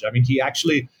challenge. I mean, he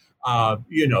actually,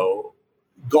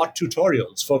 got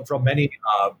tutorials from many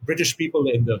British people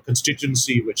in the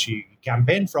constituency which he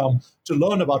campaigned from to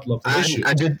learn about local issues.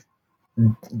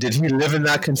 And did he live in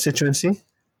that constituency?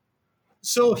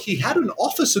 So he had an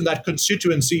office in that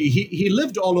constituency. He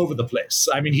lived all over the place.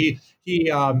 I mean,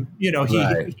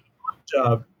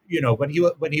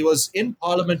 when he was in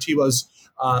Parliament, he was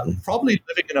probably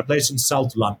living in a place in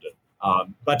South London,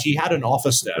 but he had an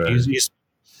office there. Right.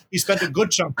 He spent a good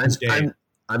chunk of his day.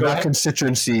 And that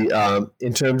constituency,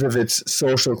 in terms of its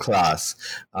social class,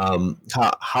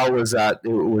 how was that?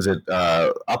 Was it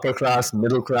upper class,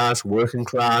 middle class, working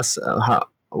class?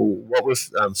 What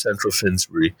was Central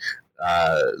Finsbury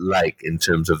like in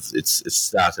terms of its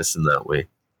status in that way?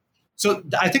 So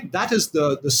I think that is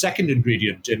the second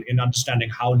ingredient in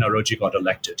understanding how Nauroji got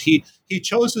elected. He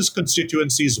chose his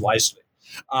constituencies wisely.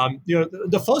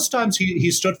 The first times he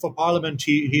stood for Parliament,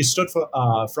 he stood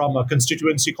from a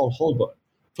constituency called Holborn,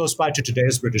 close by to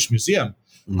today's British Museum,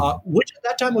 which at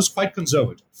that time was quite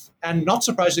conservative. And not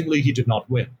surprisingly, he did not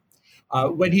win.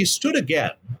 When he stood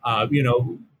again,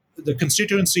 the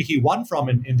constituency he won from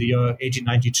in the year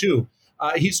 1892,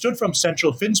 he stood from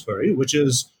Central Finsbury, which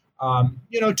is to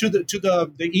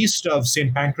the east of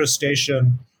St. Pancras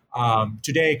Station,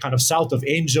 today kind of south of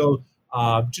Angel,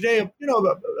 today,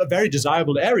 a very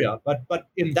desirable area. But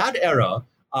in that era,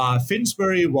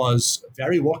 Finsbury was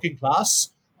very working class.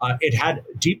 It had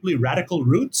deeply radical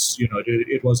roots.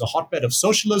 It was a hotbed of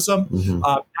socialism, and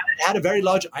it had a very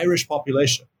large Irish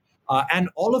population. And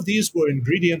all of these were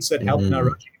ingredients that helped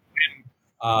Nauroji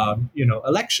win,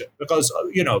 election. Because,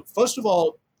 first of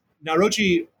all,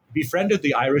 Nauroji befriended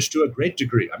the Irish to a great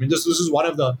degree. I mean, this is one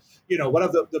of the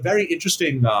very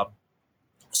interesting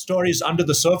stories under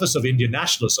the surface of Indian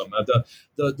nationalism.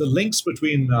 The links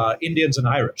between Indians and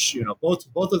Irish. Both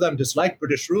of them disliked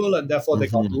British rule, and therefore they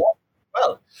got along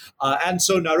well. And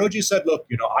so Nauroji said, "Look,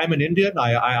 I'm an Indian.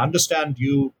 I understand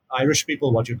you Irish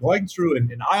people what you're going through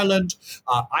in Ireland.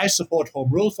 I support home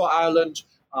rule for Ireland.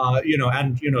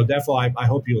 Therefore I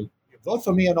hope you'll vote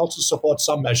for me and also support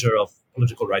some measure of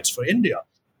political rights for India."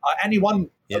 And he won.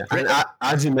 Yeah, and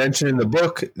as you mentioned in the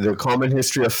book, the common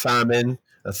history of famine,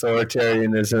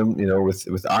 authoritarianism,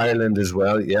 with Ireland as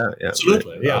well. Yeah,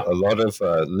 absolutely. Yeah, a lot of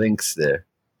links there.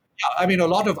 I mean, a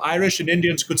lot of Irish and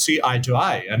Indians could see eye to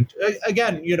eye. And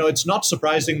again, it's not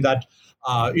surprising that,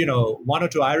 one or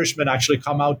two Irishmen actually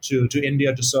come out to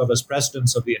India to serve as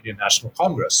presidents of the Indian National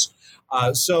Congress.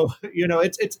 So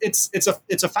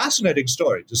it's a fascinating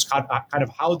story, just kind of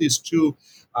how these two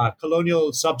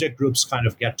colonial subject groups kind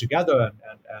of get together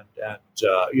and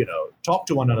talk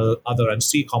to one another and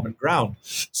see common ground.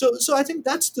 So I think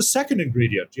that's the second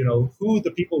ingredient, who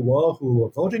the people were who were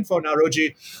voting for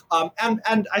Nauroji.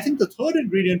 And I think the third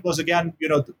ingredient was, again,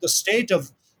 the state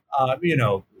of,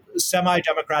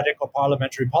 semi-democratic or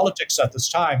parliamentary politics at this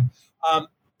time.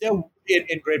 There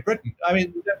in Great Britain, I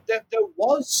mean, there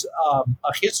was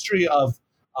a history of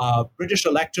British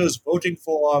electors voting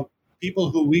for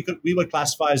people who we would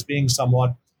classify as being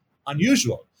somewhat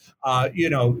unusual.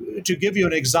 To give you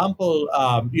an example,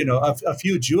 a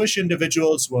few Jewish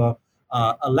individuals were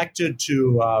elected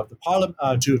to the parliament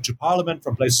to Parliament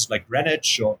from places like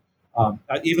Greenwich or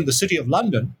even the city of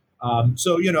London.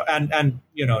 So,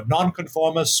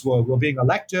 nonconformists were being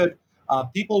elected.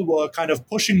 People were kind of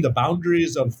pushing the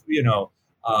boundaries of,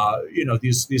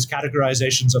 these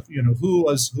categorizations of, who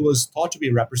was thought to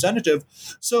be representative.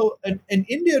 So an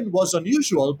Indian was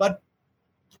unusual, but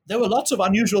there were lots of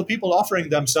unusual people offering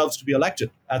themselves to be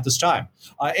elected at this time,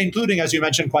 including, as you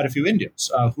mentioned, quite a few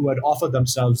Indians who had offered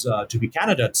themselves to be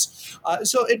candidates.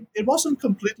 So it wasn't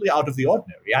completely out of the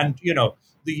ordinary. And,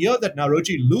 the year that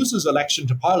Nauroji loses election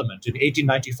to Parliament in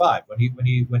 1895,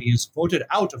 when he is voted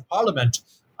out of Parliament,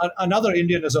 another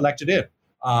Indian is elected in,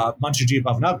 Manshiji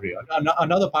Bhavnagri,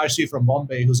 another Parsi from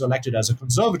Bombay who's elected as a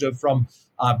conservative from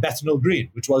Bethnal Green,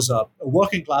 which was a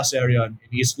working class area in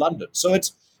East London. So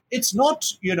it's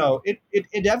not,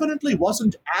 it evidently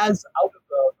wasn't as out of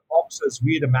the box as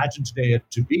we'd imagine today it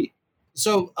to be.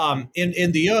 So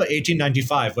in the year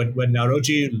 1895, when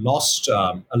Nauroji lost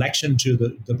election to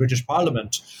the British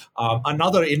Parliament,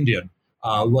 another Indian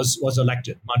was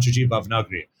elected, Manshiji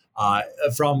Bhavnagri,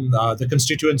 from the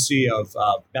constituency of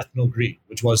Bethnal Green,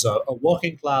 which was a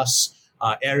working class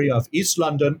area of East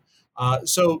London.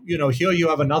 So here you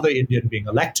have another Indian being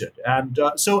elected. And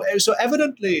so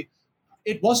evidently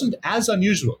it wasn't as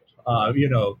unusual, or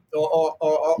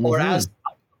as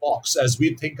out of the box as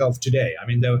we think of today. I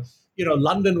mean,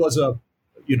 London was a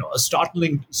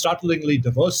startlingly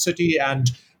diverse city,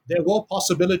 and there were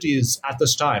possibilities at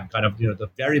this time, kind of, the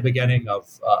very beginning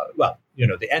of,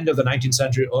 the end of the 19th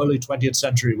century, early 20th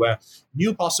century, where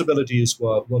new possibilities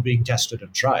were being tested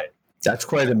and tried. That's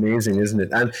quite amazing, isn't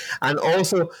it? And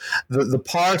also the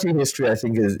party history, I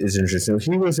think, is interesting.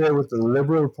 He was there with the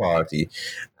Liberal Party,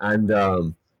 and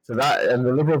the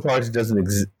Liberal Party doesn't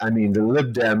exist. I mean, the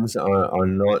Lib Dems are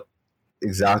not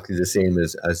exactly the same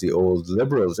as the old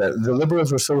Liberals. The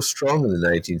Liberals were so strong in the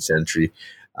 19th century,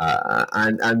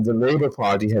 and the Labour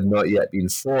Party had not yet been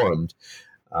formed.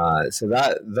 So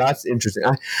that's interesting.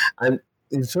 And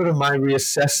in sort of my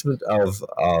reassessment of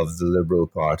the Liberal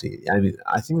Party, I mean,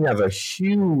 I think they have a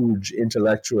huge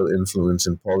intellectual influence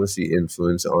and policy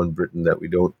influence on Britain that we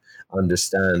don't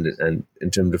understand, and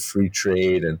in terms of free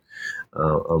trade and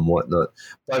whatnot.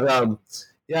 But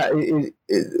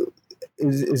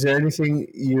is there anything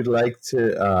you'd like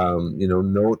to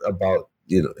note about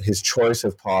his choice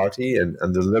of party and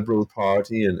the Liberal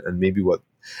Party and maybe what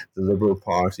the Liberal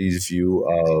Party's view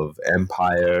of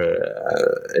empire,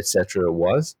 etc.,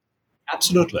 was?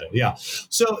 Absolutely, yeah.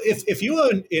 So if you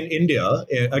were in India,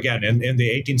 again, in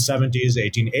the 1870s,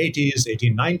 1880s,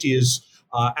 1890s,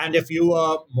 and if you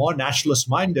were more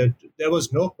nationalist-minded, there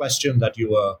was no question that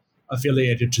you were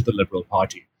affiliated to the Liberal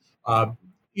Party. The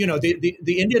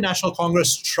Indian National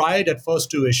Congress tried at first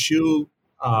to eschew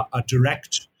a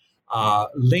direct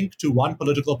link to one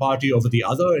political party over the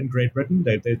other in Great Britain.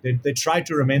 They tried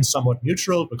to remain somewhat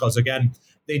neutral because, again,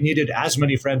 they needed as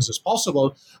many friends as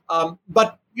possible.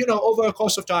 But over a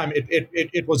course of time,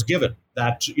 it was given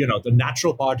that the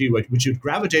natural party which you'd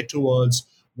gravitate towards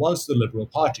was the Liberal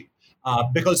Party,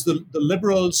 because the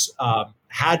Liberals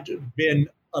had been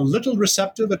a little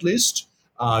receptive, at least,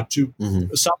 to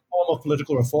some form of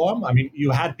political reform. I mean,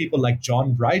 you had people like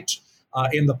John Bright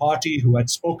in the party who had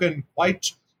spoken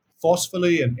quite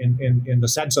forcefully in the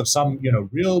sense of some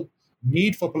real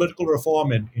need for political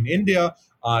reform in India.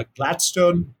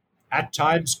 Gladstone at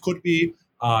times could be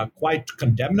quite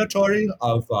condemnatory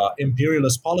of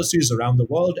imperialist policies around the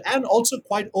world, and also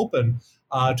quite open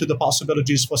to the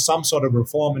possibilities for some sort of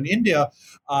reform in India.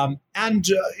 The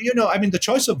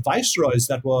choice of viceroys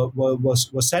that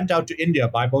were sent out to India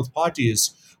by both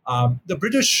parties, the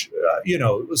British,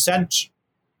 the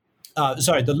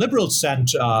Liberals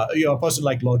sent a person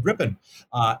like Lord Ripon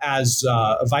as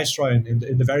a viceroy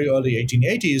in the very early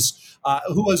 1880s,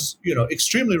 who was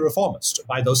extremely reformist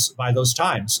by those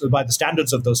times, by the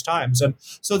standards of those times, and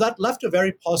so that left a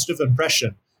very positive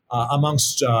impression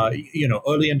amongst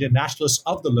early Indian nationalists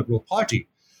of the Liberal Party.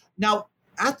 Now,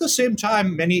 at the same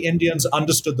time, many Indians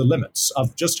understood the limits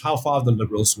of just how far the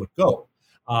Liberals would go.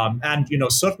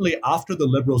 Certainly after the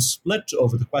Liberals split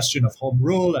over the question of home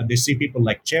rule, and they see people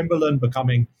like Chamberlain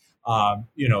becoming,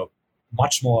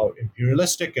 much more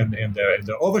imperialistic in their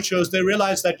overtures, they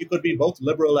realize that you could be both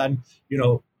liberal and,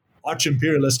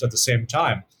 arch-imperialist at the same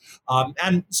time. For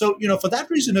that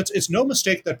reason, it's no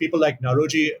mistake that people like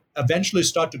Nauroji eventually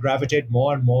start to gravitate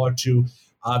more and more to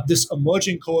this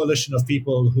emerging coalition of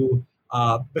people who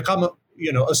become,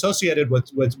 associated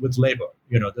with Labour.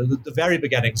 The very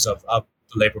beginnings of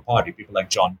the Labour Party, people like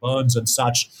John Burns and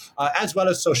such, as well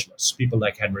as socialists, people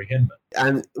like Henry Hinman.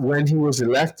 And when he was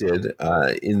elected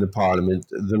in the Parliament,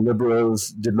 the Liberals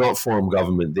did not form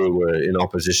government; they were in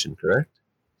opposition, correct?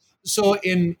 So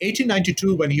in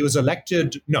 1892, when he was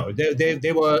elected, no,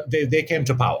 they came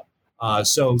to power. Oh,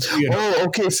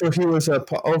 okay. So he was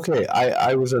okay.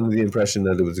 I was under the impression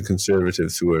that it was the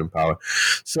Conservatives who were in power.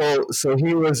 So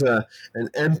he was an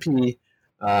MP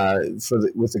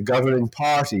with the governing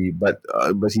party, but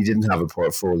he didn't have a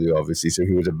portfolio, obviously. So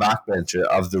he was a backbencher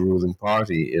of the ruling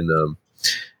party in.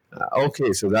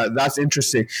 Okay, so that's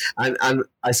interesting, and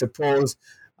I suppose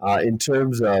in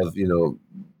terms of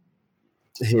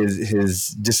his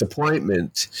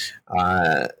disappointment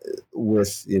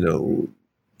with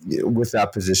with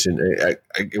that position,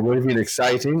 it would have been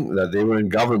exciting that they were in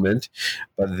government,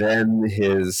 but then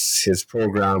his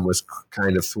program was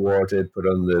kind of thwarted, put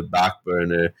on the back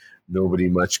burner. Nobody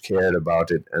much cared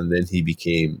about it, and then he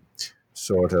became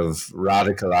sort of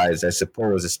radicalized, I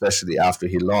suppose, especially after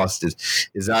he lost it.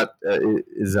 Is that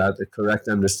a correct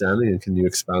understanding, and can you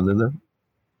expand on that?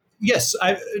 Yes,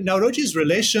 Nauroji's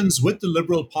relations with the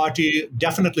Liberal Party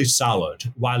definitely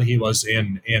soured while he was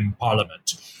in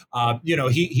Parliament.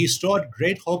 He stored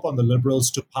great hope on the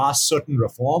Liberals to pass certain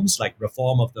reforms, like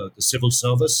reform of the civil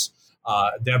service,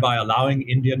 thereby allowing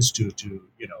Indians to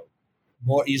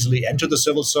more easily enter the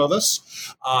civil service.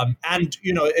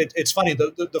 It's funny,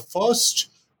 the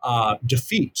first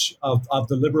defeat of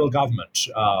the Liberal government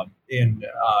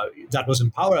that was in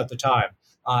power at the time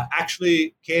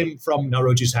actually came from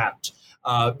Nauroji's hand.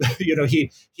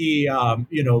 He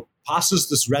passes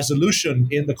this resolution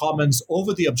in the Commons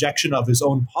over the objection of his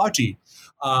own party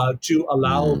to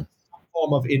allow some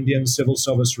form of Indian civil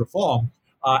service reform,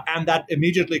 and that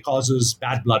immediately causes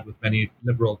bad blood with many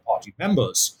Liberal Party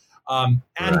members.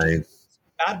 Right.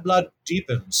 Bad blood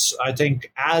deepens, I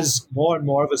think, as more and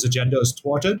more of his agenda is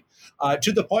thwarted,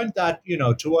 to the point that,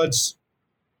 towards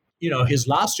his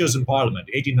last years in Parliament,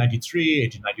 1893,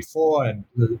 1894, and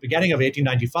the beginning of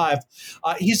 1895,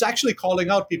 he's actually calling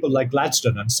out people like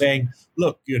Gladstone and saying,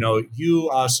 look, you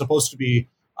are supposed to be,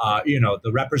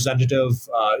 the representative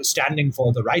standing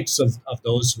for the rights of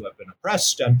those who have been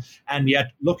oppressed. And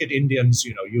yet, look at Indians,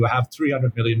 you have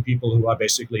 300 million people who are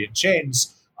basically in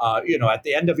chains. At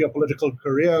the end of your political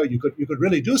career, you could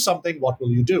really do something. What will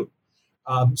you do?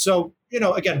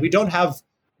 Again, we don't have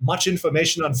much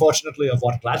information, unfortunately, of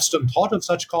what Gladstone thought of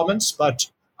such comments,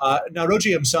 but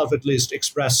Nauroji himself at least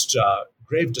expressed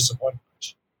grave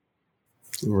disappointment.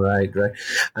 Right.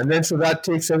 And then so that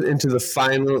takes us into the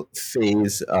final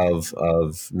phase of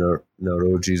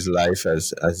Nauroji's life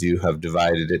as you have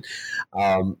divided it.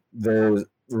 The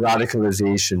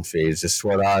radicalization phase, the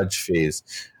Swaraj phase.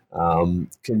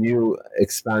 Can you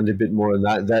expand a bit more on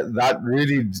that? That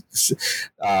really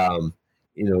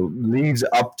leads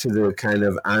up to the kind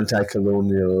of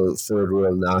anti-colonial third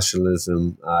world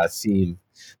nationalism theme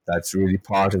that's really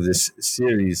part of this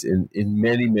series in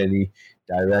many, many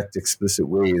direct, explicit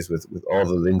ways with all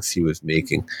the links he was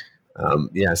making.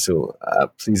 So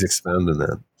please expand on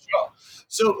that. Sure.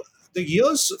 So the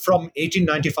years from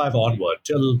 1895 onward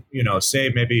till, say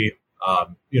maybe,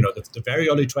 the very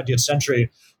early 20th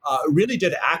century really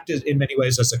did act in many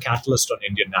ways as a catalyst on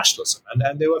Indian nationalism.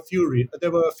 And there were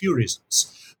a few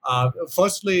reasons.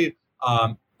 Firstly,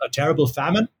 a terrible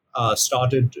famine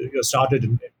started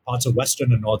in parts of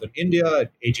Western and Northern India in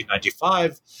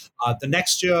 1895. The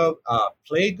next year,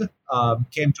 plague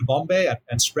came to Bombay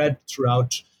and spread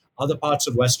throughout other parts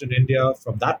of Western India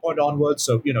from that point onwards.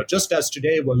 So, just as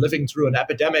today we're living through an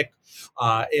epidemic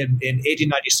in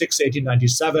 1896,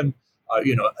 1897,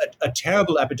 a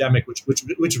terrible epidemic which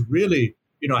really,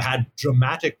 had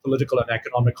dramatic political and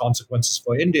economic consequences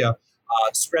for India,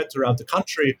 spread throughout the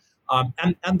country.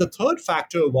 And the third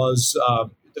factor was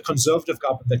the Conservative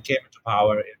government that came into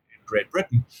power in Great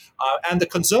Britain. And the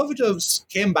Conservatives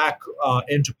came back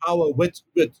into power with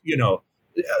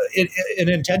an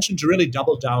intention to really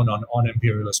double down on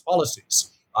imperialist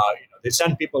policies. They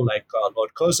sent people like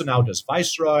Lord Curzon out as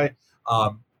viceroy.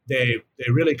 They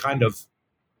really kind of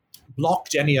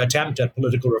blocked any attempt at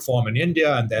political reform in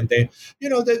India, and then they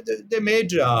made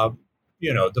the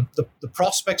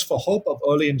prospects for hope of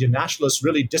early Indian nationalists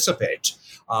really dissipate.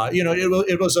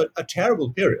 It was a terrible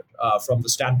period from the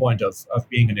standpoint of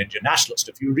being an Indian nationalist.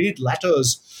 If you read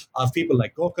letters of people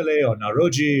like Gokhale or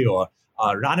Nauroji or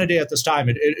Ranade at this time,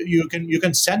 you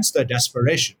can sense their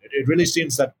desperation. It really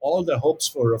seems that all their hopes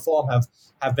for reform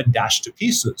have been dashed to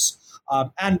pieces.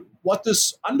 And what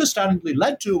this understandably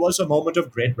led to was a moment of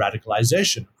great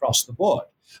radicalization across the board.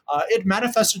 It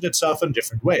manifested itself in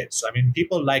different ways. I mean,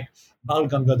 people like Bal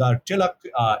Gangadhar Tilak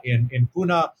in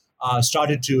Pune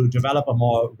started to develop a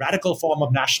more radical form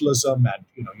of nationalism, and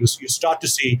you start to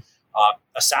see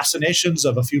assassinations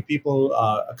of a few people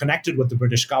connected with the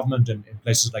British government in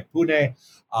places like Pune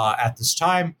at this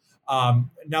time.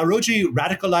 Nauroji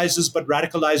radicalizes, but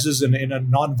radicalizes in a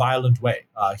non-violent way.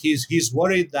 He's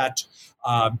worried that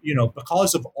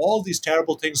because of all these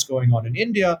terrible things going on in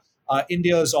India,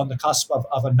 India is on the cusp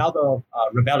of another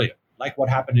rebellion, like what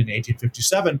happened in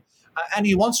 1857, and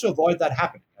he wants to avoid that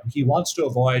happening. And he wants to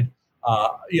avoid a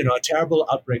terrible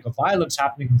outbreak of violence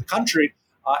happening in the country.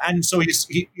 And so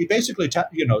he basically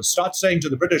starts saying to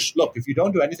the British, look, if you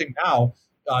don't do anything now,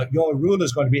 your rule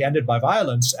is going to be ended by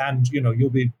violence, and you'll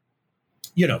be,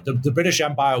 the British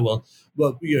Empire will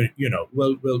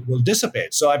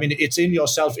dissipate. So I mean, it's in your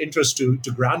self-interest to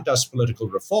grant us political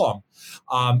reform.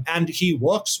 And he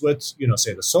works with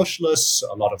say the socialists,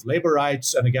 a lot of labor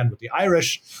rights, and again with the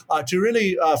Irish to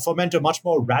really foment a much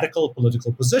more radical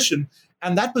political position.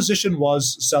 And that position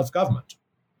was self-government.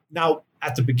 Now,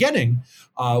 at the beginning,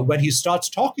 when he starts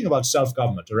talking about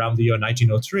self-government around the year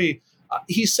 1903,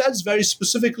 he says very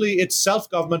specifically it's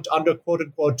self-government under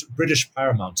quote-unquote British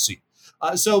paramountcy.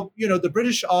 So the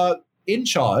British are in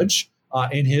charge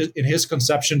in his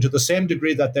conception to the same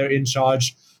degree that they're in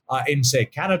charge in, say,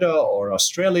 Canada or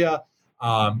Australia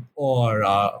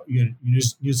or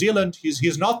New Zealand.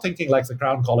 He's not thinking like the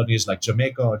Crown colonies like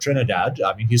Jamaica or Trinidad.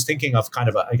 I mean, he's thinking of kind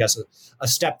of, a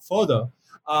step further.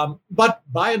 But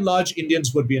by and large,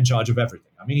 Indians would be in charge of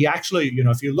everything. I mean, he actually,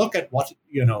 if you look at what,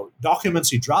 documents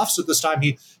he drafts at this time,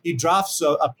 he drafts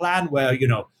a plan where,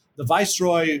 the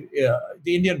viceroy,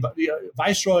 the Indian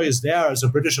viceroy is there as a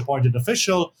British appointed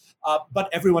official, but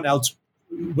everyone else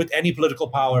with any political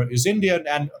power is Indian.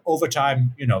 And over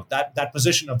time, that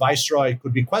position of viceroy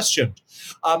could be questioned.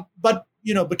 But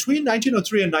between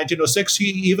 1903 and 1906, he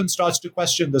even starts to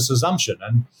question this assumption.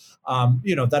 And,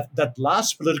 that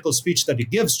last political speech that he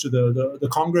gives to the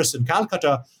Congress in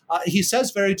Calcutta, he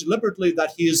says very deliberately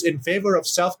that he is in favor of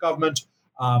self-government,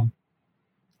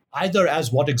 either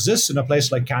as what exists in a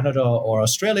place like Canada or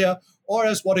Australia, or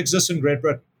as what exists in Great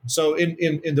Britain. So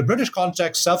in the British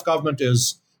context, self-government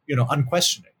is,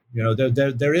 unquestioning.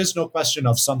 There is no question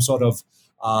of some sort of,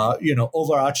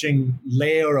 overarching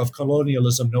layer of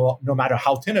colonialism, no matter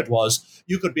how thin it was.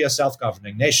 You could be a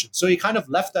self-governing nation. So he kind of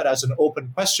left that as an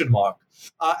open question mark.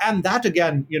 And that,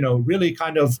 again, really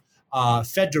kind of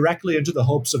fed directly into the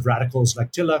hopes of radicals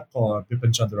like Tilak or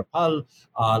Bipin Chandra Pal,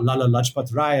 Lala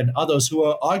Lajpat Rai, and others who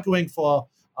are arguing for,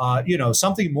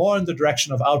 something more in the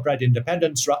direction of outright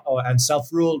independence and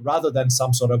self-rule rather than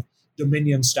some sort of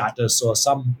dominion status or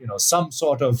some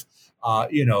sort of,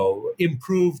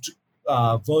 improved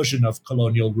version of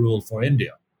colonial rule for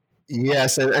India.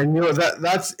 Yes, and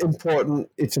that's important.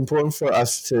 It's important for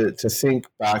us to think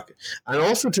back and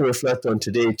also to reflect on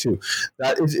today too.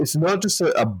 That it's not just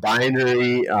a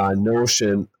binary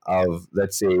notion of,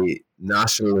 let's say,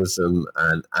 nationalism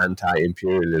and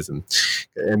anti-imperialism.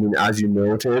 I mean, as you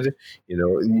noted,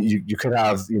 you could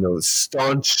have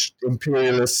staunch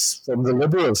imperialists from the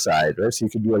liberal side, right? So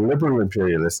you could be a liberal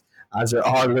imperialist, as there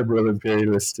are liberal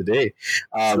imperialists today.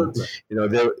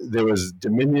 There was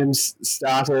dominion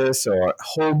status or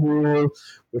home rule,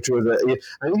 which was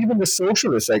and even the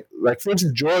socialists, like for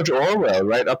instance George Orwell,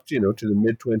 right up to the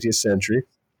mid 20th century.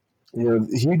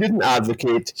 He didn't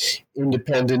advocate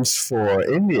independence for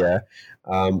India.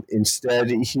 Instead,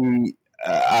 he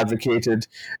advocated,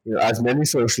 as many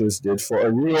socialists did, for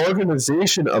a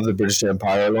reorganization of the British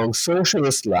Empire along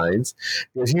socialist lines,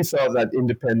 because he thought that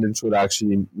independence would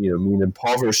actually, mean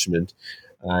impoverishment,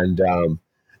 and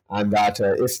that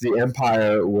if the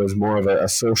empire was more of a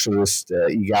socialist,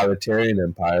 egalitarian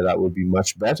empire, that would be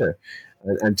much better,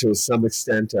 and to some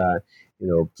extent,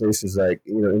 places like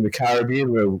in the Caribbean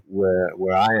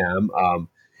where I am,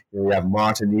 we have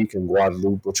Martinique and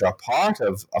Guadeloupe, which are part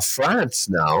of France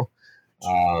now.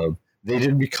 They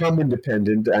didn't become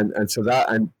independent, and so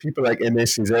that, and people like Aimé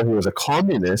Césaire, who was a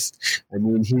communist, I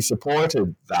mean, he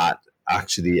supported that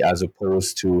actually as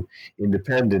opposed to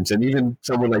independence. And even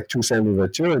someone like Toussaint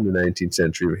Louverture in the 19th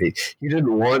century, he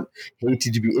didn't want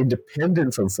Haiti to be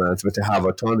independent from France, but to have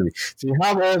autonomy. So you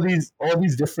have all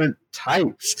these different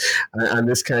types and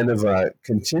this kind of a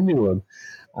continuum,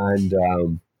 and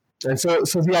so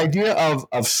the idea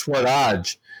of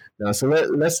Swaraj. Now, so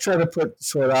let's try to put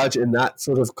Swaraj in that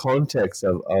sort of context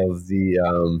of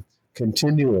the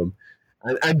continuum.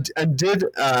 And did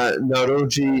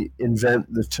Nauroji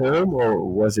invent the term, or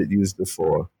was it used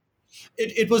before?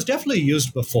 It was definitely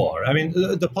used before. I mean,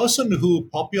 the person who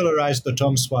popularized the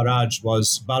term Swaraj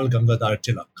was Bal Gangadhar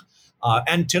Tilak.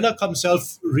 And Tilak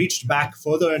himself reached back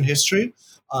further in history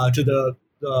to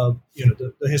the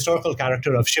historical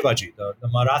character of Shivaji, the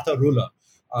Maratha ruler,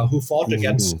 who fought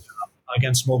against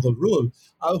against Mughal rule,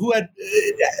 who had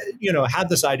had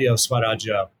this idea of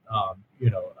Swarajya,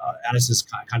 as his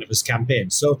kind of his campaign.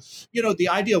 So the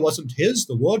idea wasn't his,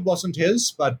 the word wasn't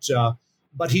his, but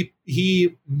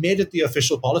he made it the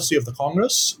official policy of the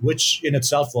Congress, which in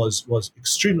itself was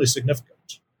extremely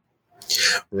significant.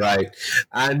 Right,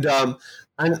 and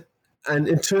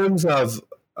in terms of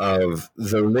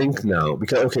the link now,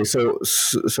 because so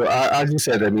as you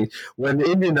said, I mean, when the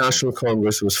Indian National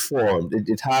Congress was formed,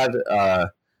 it had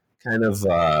kind of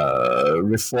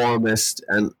reformist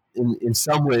and in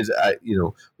some ways,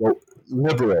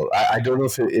 liberal. I don't know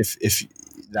if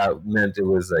that meant it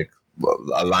was like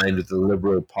aligned with the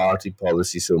Liberal Party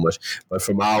policy so much, but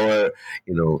from our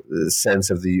sense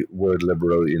of the word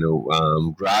liberal,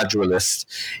 gradualist,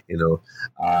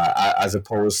 as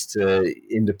opposed to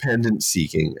independent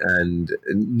seeking. And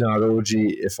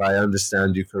Nauroji, if I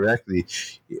understand you correctly,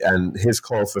 and his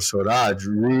call for Swaraj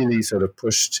really sort of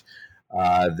pushed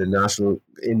the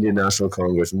Indian National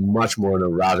Congress much more in a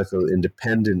radical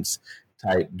independence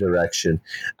type direction.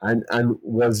 And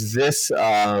was this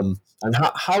and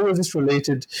how was this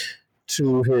related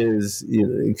to his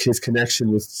his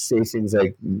connection with, say, things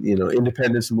like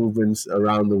independence movements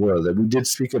around the world? And we did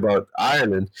speak about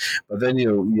Ireland, but then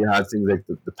you had things like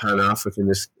the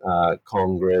Pan-Africanist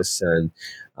Congress and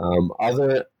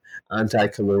other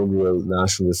anti-colonial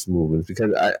nationalist movements.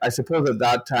 Because I suppose at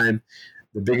that time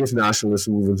the biggest nationalist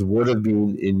movements would have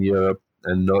been in Europe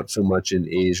and not so much in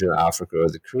Asia, Africa, or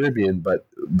the Caribbean, but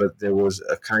there was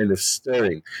a kind of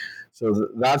stirring. So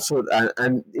that's what,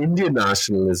 and Indian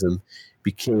nationalism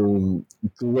became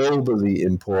globally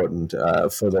important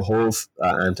for the whole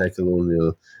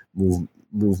anti-colonial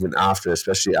movement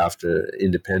especially after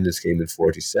independence came in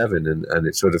 1947, and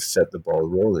it sort of set the ball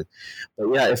rolling. But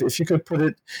yeah, if you could put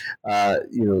it,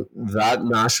 that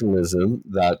nationalism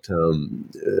that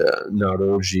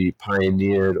Nauroji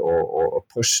pioneered or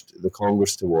pushed the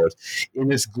Congress towards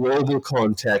in its global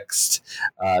context,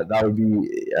 that would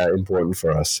be important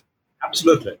for us.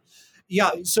 Absolutely. Yeah.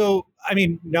 So, I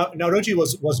mean, Nauroji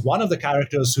was one of the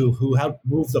characters who helped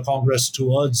move the Congress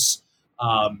towards,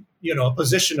 a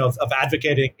position of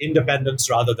advocating independence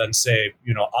rather than, say,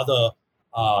 other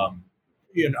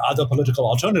political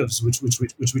alternatives, which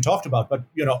we talked about. But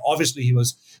obviously he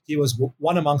was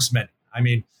one amongst many. I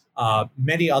mean,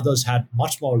 many others had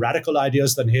much more radical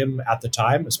ideas than him at the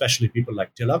time, especially people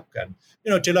like Tilak. And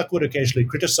Tilak would occasionally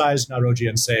criticize Nauroji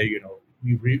and say,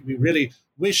 we really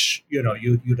wish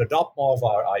you'd adopt more of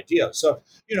our ideas. So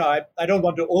I don't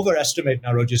want to overestimate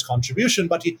Nauroji's contribution,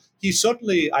 but he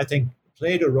certainly, I think,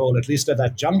 played a role, at least at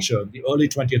that juncture, in the early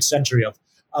 20th century,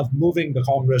 of moving the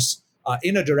Congress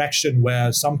in a direction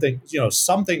where something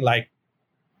like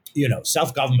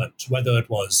self-government, whether it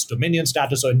was dominion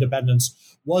status or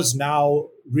independence, was now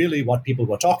really what people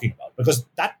were talking about, because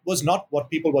that was not what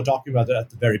people were talking about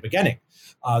at the very beginning.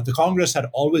 The Congress had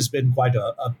always been quite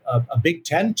a big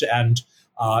tent, and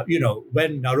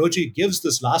when Nauroji gives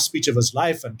this last speech of his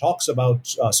life and talks about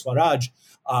Swaraj,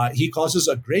 he causes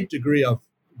a great degree of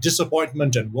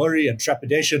disappointment and worry and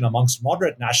trepidation amongst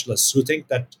moderate nationalists who think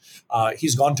that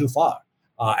he's gone too far.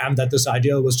 And that this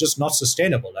idea was just not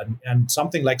sustainable, and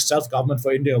something like self-government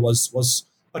for India was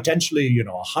potentially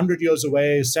 100 years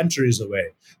away, centuries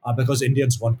away, because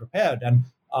Indians weren't prepared. And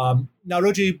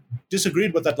Nauroji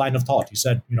disagreed with that line of thought. He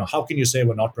said, how can you say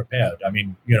we're not prepared? I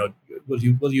mean, will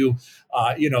you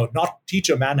not teach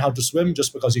a man how to swim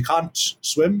just because he can't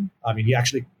swim? I mean, he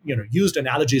actually used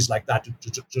analogies like that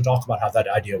to talk about how that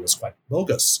idea was quite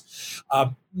bogus.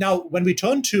 Now, when we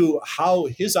turn to how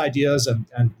his ideas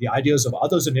and the ideas of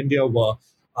others in India were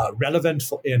relevant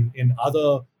in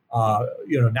other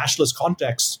nationalist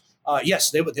contexts,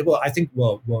 yes, they were I think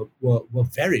were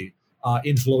very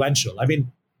influential. I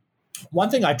mean,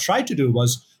 one thing I tried to do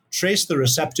was trace the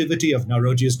receptivity of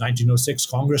Nauroji's 1906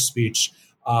 Congress speech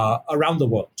around the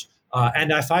world,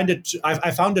 and I found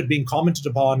it being commented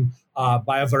upon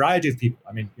by a variety of people.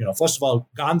 I mean, first of all,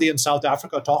 Gandhi in South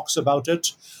Africa talks about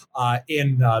it.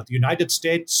 In the United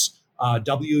States,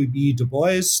 W.E. Du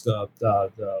Bois,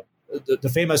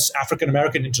 the famous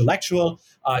African-American intellectual,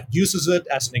 uses it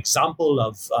as an example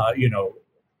of,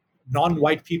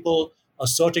 non-white people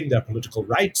asserting their political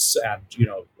rights and,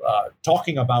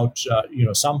 talking about,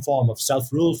 some form of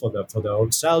self-rule for their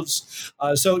own selves.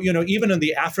 So, even in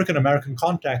the African-American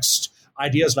context,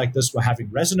 ideas like this were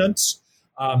having resonance.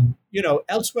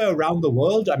 Elsewhere around the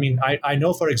world, I mean, I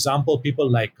know, for example, people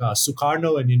like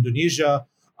Sukarno in Indonesia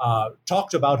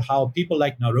talked about how people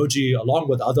like Nauroji, along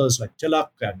with others like Tilak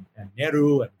and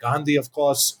Nehru and Gandhi, of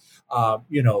course,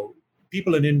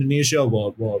 people in Indonesia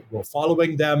were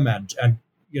following them and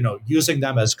using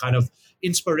them as kind of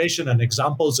inspiration and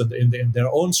examples in their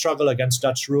own struggle against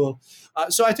Dutch rule.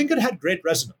 So I think it had great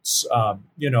resonance.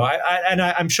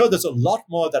 I'm sure there's a lot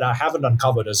more that I haven't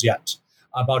uncovered as yet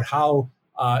about how,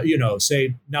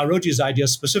 say, Nauroji's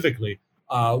ideas specifically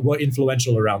were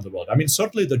influential around the world. I mean,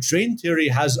 certainly the drain theory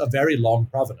has a very long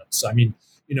provenance. I mean,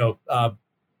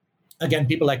 again,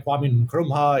 people like Kwame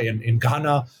Nkrumah in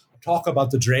Ghana talk about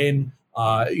the drain,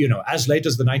 as late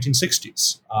as the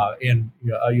 1960s in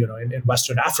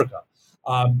Western Africa.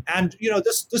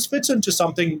 This fits into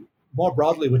something more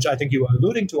broadly, which I think you were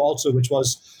alluding to also, which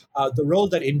was the role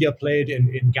that India played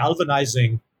in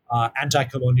galvanizing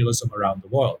anti-colonialism around the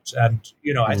world. And,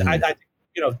 I think,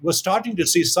 we're starting to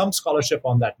see some scholarship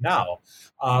on that now.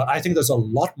 I think there's a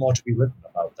lot more to be written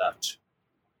about that.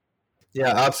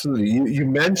 Yeah, absolutely. You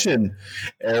mentioned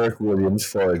Eric Williams,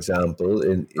 for example,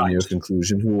 in your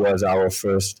conclusion, who was our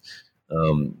first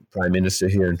prime minister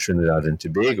here in Trinidad and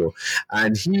Tobago,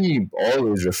 and he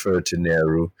always referred to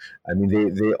Nehru. I mean,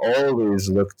 they always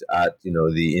looked at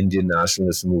the Indian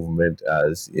nationalist movement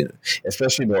as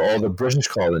especially all the British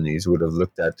colonies would have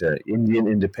looked at Indian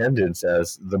independence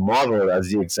as the model, as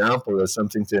the example, as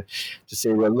something to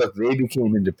say, well, look, they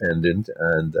became independent,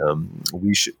 and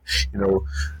we should,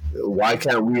 why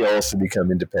can't we also become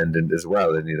independent as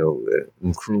well? And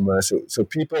Nkrumah, so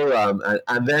people,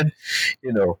 and then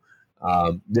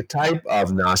the type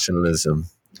of nationalism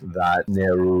that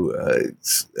Nehru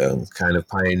kind of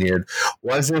pioneered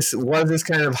was this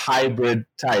kind of hybrid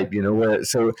type, where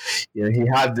he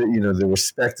had the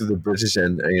respect of the British,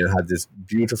 and had this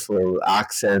beautiful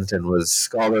accent and was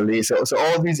scholarly. So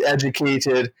all these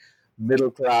educated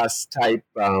middle class type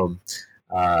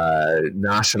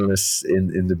nationalists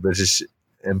in the British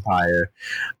Empire,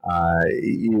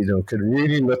 could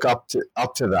really look up to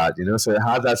that, so it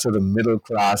had that sort of middle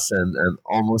class and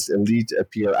almost elite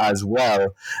appeal, as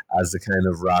well as the kind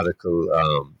of radical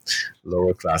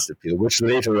lower class appeal, which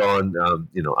later on,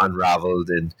 unraveled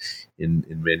in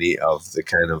many of the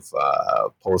kind of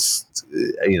post,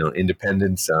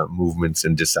 independence movements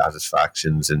and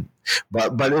dissatisfactions,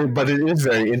 but it is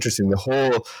very interesting, the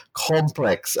whole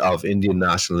complex of Indian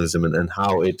nationalism and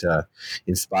how it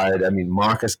inspired,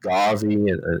 Marcus Garvey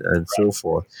and so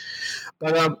forth.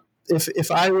 But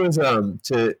if I was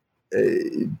to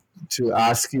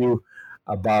ask you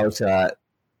about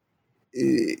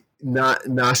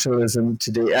nationalism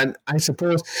today, and I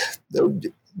suppose,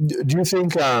 do you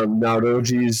think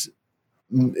Nauroji's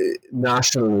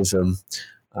nationalism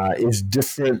is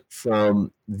different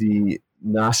from the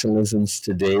nationalisms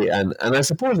today? And I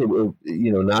suppose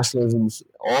nationalisms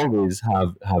always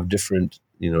have different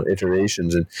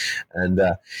iterations and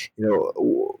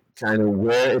kind of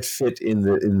where it fit in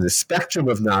the spectrum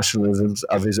of nationalisms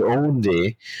of his own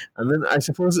day. And then I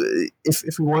suppose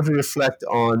if we want to reflect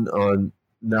on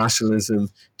nationalism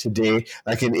today,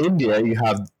 like in India, you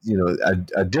have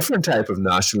a different type of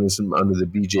nationalism under the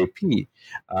BJP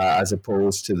as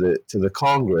opposed to the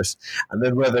Congress, and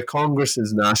then whether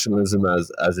Congress's nationalism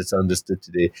as it's understood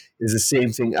today is the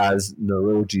same thing as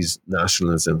Nauroji's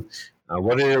nationalism.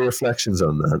 What are your reflections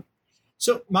on that?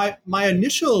 So my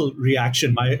initial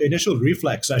reaction, my initial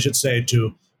reflex, I should say,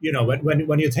 to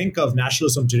when you think of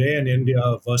nationalism today in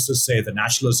India versus, say, the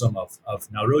nationalism of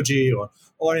Nauroji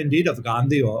or indeed of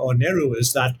Gandhi or Nehru,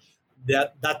 is that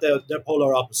they're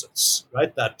polar opposites,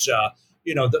 right? That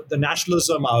the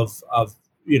nationalism of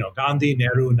Gandhi,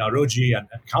 Nehru, Nauroji, and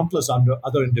countless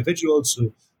other individuals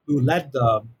who led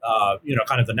the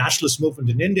kind of the nationalist movement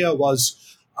in India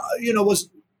was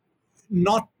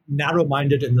not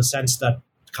narrow-minded in the sense that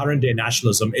current day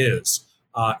nationalism is,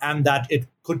 and that it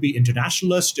could be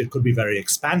internationalist, it could be very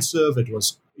expansive, it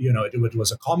was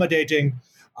accommodating,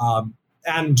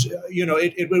 and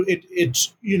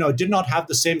it did not have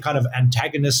the same kind of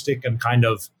antagonistic and kind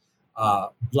of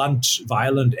blunt,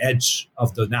 violent edge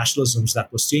of the nationalisms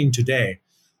that we're seeing today.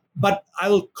 But I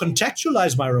will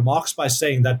contextualize my remarks by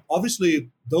saying that obviously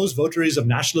those votaries of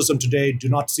nationalism today do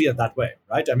not see it that way,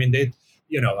 right? I mean,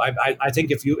 I think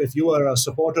if you are a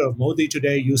supporter of Modi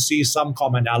today, you see some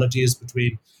commonalities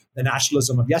between the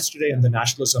nationalism of yesterday and the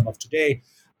nationalism of today.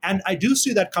 And I do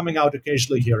see that coming out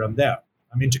occasionally here and there.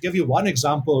 I mean, to give you one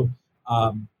example,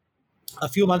 a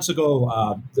few months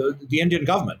ago, the Indian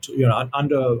government,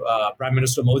 under Prime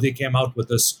Minister Modi, came out with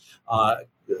this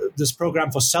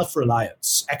program for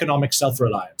self-reliance, economic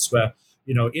self-reliance, where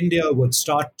India would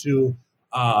start to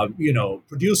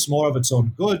produce more of its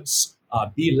own goods,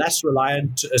 be less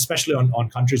reliant, especially on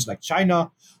countries like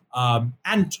China,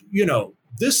 and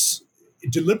this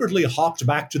deliberately harked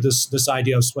back to this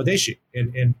idea of Swadeshi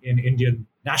in Indian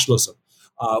nationalism.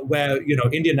 where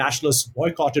Indian nationalists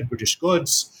boycotted British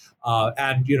goods.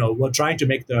 And were trying to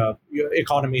make the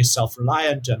economy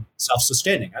self-reliant and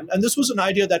self-sustaining, and this was an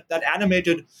idea that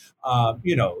animated,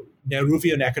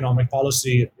 Nehruvian economic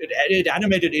policy. It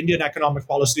animated Indian economic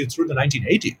policy through the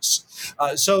 1980s.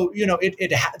 So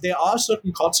there are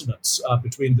certain consonants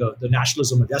between the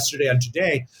nationalism of yesterday and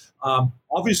today.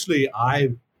 Obviously,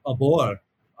 I abhor,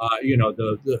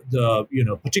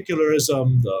 the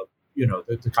particularism,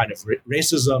 the kind of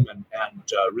racism and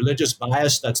religious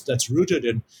bias that's rooted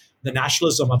in the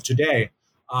nationalism of today.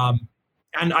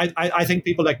 And I think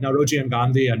people like Nauroji and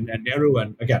Gandhi and Nehru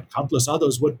and, again, countless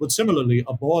others would similarly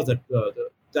abhor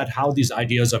that how these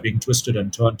ideas are being twisted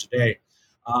and turned today.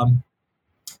 And,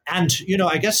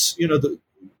 I guess,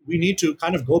 we need to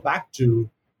kind of go back to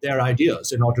their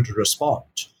ideas in order to respond.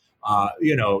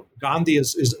 Gandhi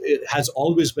has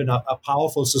always been a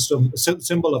powerful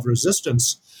symbol of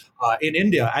resistance in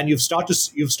India, and you've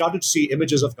started to see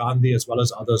images of Gandhi as well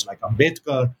as others like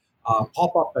Ambedkar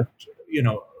pop up at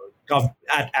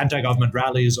anti-government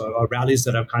rallies or rallies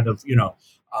that have kind of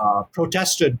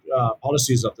protested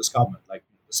policies of this government, like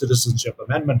the Citizenship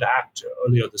Amendment Act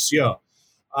earlier this year.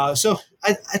 So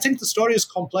I think the story is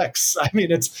complex. I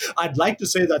mean, I'd like to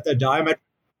say that they're diametrically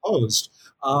opposed,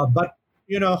 but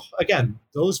again,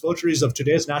 those votaries of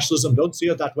today's nationalism don't see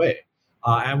it that way,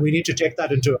 and we need to take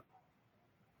that into.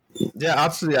 Yeah,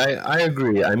 absolutely. I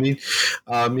agree. I mean,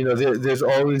 there's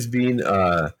always been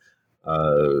a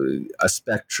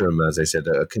spectrum, as I said,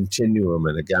 a continuum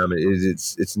and a gamut.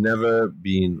 It's never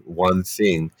been one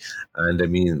thing, and I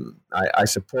mean, I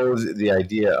suppose the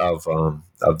idea of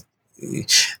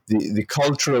the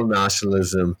cultural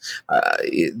nationalism,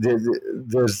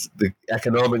 there's the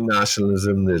economic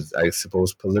nationalism, there's, I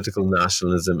suppose, political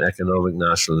nationalism, economic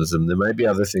nationalism. There might be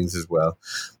other things as well,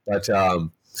 but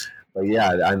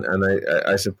yeah, and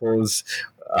I suppose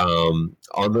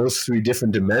on those three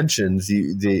different dimensions,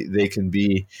 they can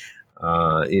be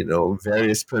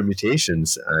various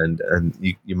permutations, and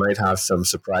you might have some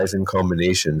surprising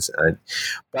combinations,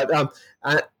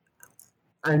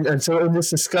 and so in this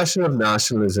discussion of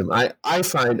nationalism, I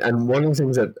find, and one of the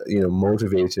things that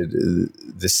motivated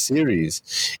this series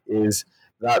is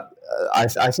that I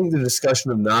think the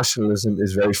discussion of nationalism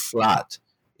is very flat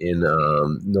in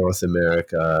North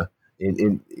America,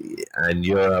 in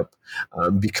Europe,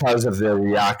 because of their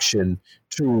reaction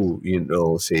to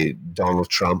say Donald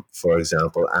Trump, for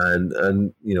example,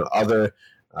 and other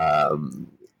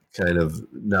kind of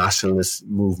nationalist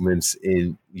movements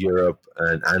in Europe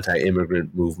and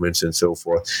anti-immigrant movements and so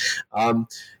forth.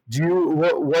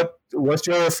 What's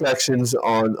your reflections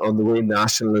on the way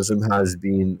nationalism has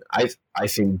been, I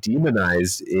think,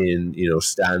 demonized in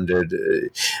standard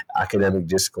academic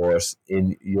discourse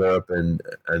in Europe and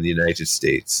the United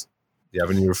States? Do you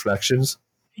have any reflections?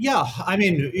 Yeah, I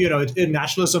mean,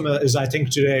 nationalism is, I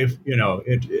think, today,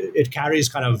 it carries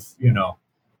kind of,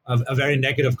 a very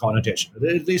negative connotation,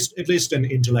 at least in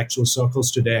intellectual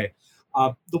circles today.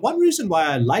 The one reason why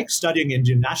I like studying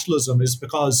Indian nationalism is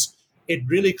because it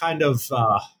really kind of,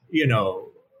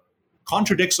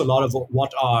 contradicts a lot of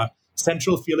what our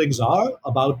central feelings are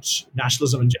about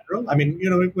nationalism in general. I mean,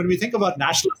 when we think about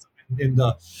nationalism in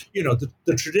the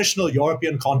traditional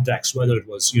European context, whether it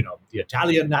was, the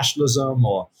Italian nationalism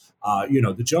or,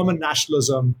 the German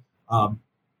nationalism,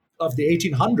 of the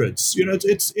 1800s,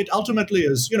 it ultimately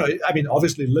is, I mean,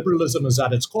 obviously liberalism is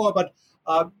at its core, but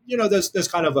there's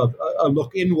kind of a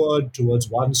look inward towards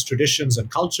one's traditions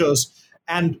and cultures,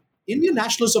 and Indian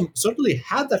nationalism certainly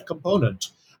had that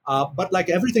component, but like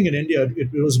everything in India,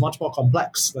 it was much more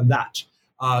complex than that.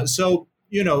 So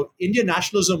Indian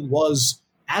nationalism was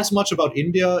as much about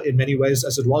India in many ways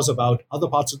as it was about other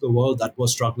parts of the world that were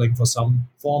struggling for some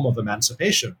form of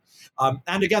emancipation.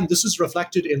 And again, this is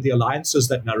reflected in the alliances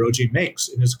that Nauroji makes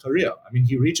in his career. I mean,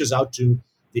 he reaches out to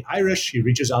the Irish, he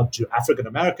reaches out to African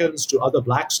Americans, to other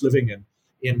blacks living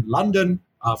in London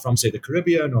from, say, the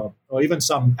Caribbean, or even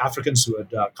some Africans who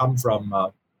had come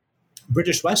from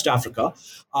British West Africa.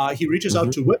 He reaches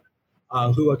out to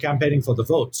women who are campaigning for the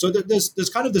vote. So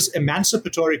there's kind of this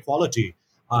emancipatory quality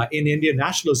in Indian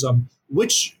nationalism,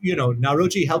 which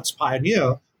Nauroji helps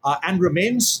pioneer. And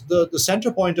remains the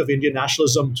center point of Indian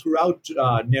nationalism throughout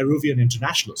Nehruvian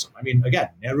internationalism. I mean, again,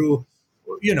 Nehru,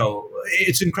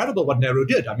 it's incredible what Nehru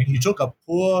did. I mean, he took a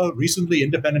poor, recently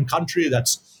independent country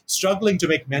that's struggling to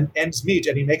make ends meet,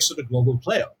 and he makes it a global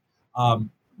player.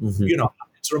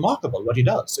 It's remarkable what he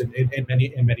does in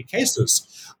many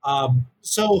cases.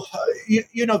 So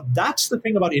that's the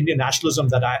thing about Indian nationalism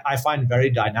that I find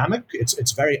very dynamic.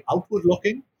 It's very outward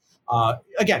looking.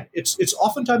 Again, it's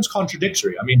oftentimes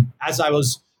contradictory. I mean, as I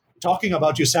was talking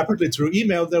about you separately through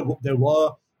email, there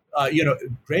were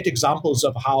great examples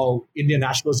of how Indian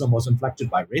nationalism was inflected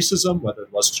by racism, whether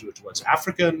it was towards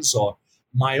Africans or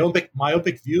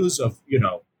myopic views of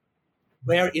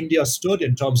where India stood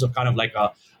in terms of kind of like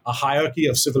a hierarchy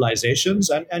of civilizations,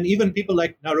 and even people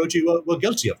like Nauroji were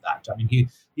guilty of that. I mean,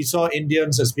 he saw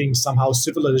Indians as being somehow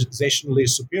civilizationally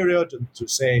superior to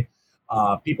say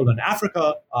people in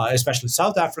Africa, especially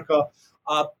South Africa.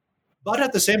 But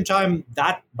at the same time,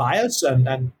 that bias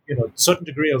and certain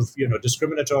degree of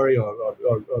discriminatory or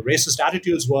racist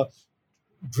attitudes were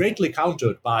greatly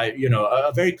countered by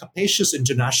a very capacious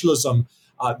internationalism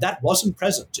that wasn't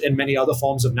present in many other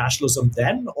forms of nationalism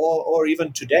then or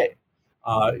even today.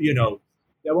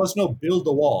 There was no build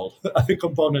the wall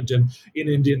component in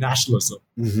Indian nationalism.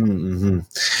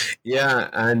 Yeah,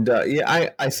 and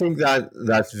I think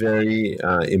that's very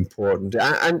important.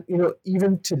 And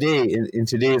even today, in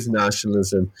today's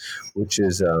nationalism, which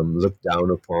is looked down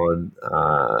upon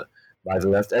by the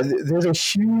left, there's a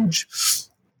huge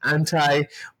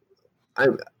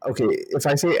if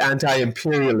I say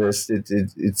anti-imperialist,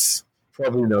 it's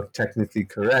probably not technically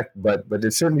correct, but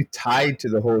it's certainly tied to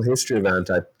the whole history of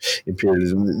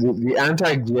anti-imperialism. The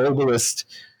anti-globalist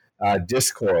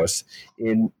discourse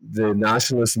in the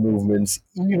nationalist movements,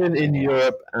 even in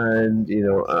Europe and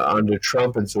under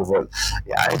Trump and so forth,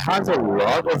 it has a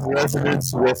lot of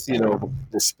resonance with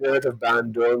the spirit of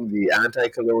Bandung, the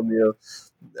anti-colonial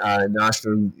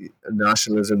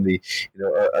nationalism, the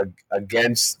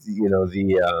against the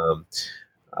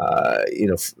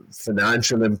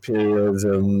financial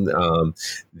imperialism,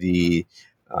 the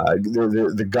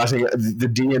gutting, the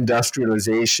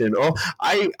deindustrialization.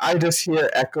 I just hear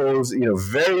echoes,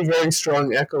 very, very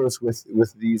strong echoes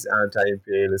with these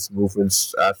anti-imperialist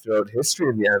movements throughout history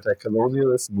and the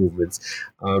anti-colonialist movements.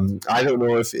 I don't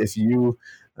know if you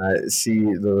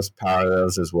see those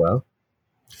parallels as well.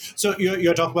 So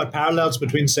you're talking about parallels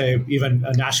between, say, even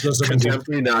nationalism and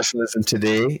contemporary nationalism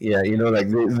today. Yeah, like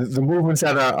the movements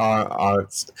that are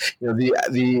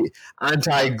the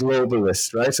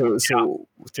anti-globalist, right? So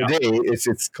today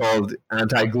it's called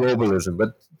anti-globalism,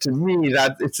 but to me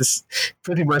that it's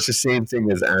pretty much the same thing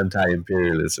as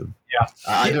anti-imperialism. Yeah,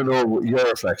 I don't know your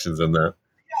reflections on that.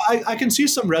 Yeah, I can see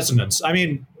some resonance. I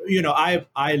mean,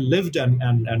 I lived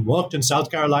and worked in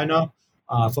South Carolina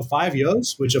for 5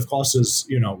 years, which of course is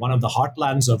one of the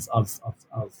heartlands of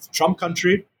Trump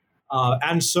country,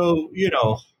 and so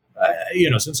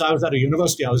since I was at a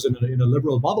university, I was in a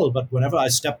liberal bubble. But whenever I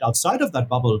stepped outside of that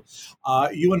bubble,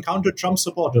 you encountered Trump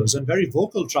supporters and very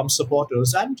vocal Trump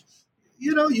supporters, and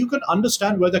you can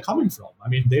understand where they're coming from. I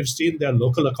mean, they've seen their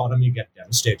local economy get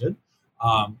devastated.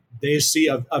 They see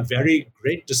a very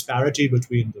great disparity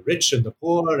between the rich and the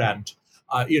poor, and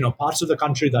parts of the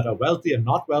country that are wealthy and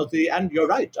not wealthy. And you're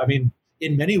right. I mean,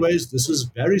 in many ways, this is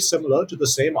very similar to the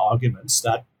same arguments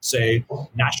that, say,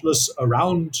 nationalists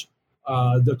around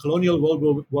the colonial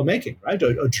world were making, right?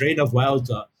 A drain of wealth,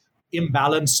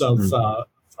 imbalance of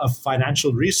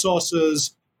financial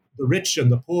resources, the rich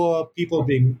and the poor, people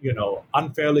being,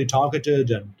 unfairly targeted,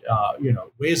 and,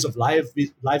 ways of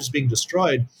lives being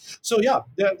destroyed. So, yeah,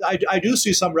 I do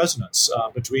see some resonance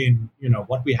between,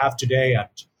 what we have today and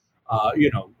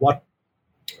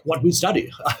what we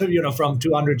study, from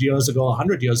 200 years ago,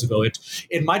 100 years ago.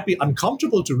 It might be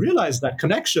uncomfortable to realize that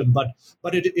connection, but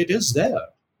it is there.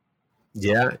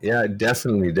 Yeah,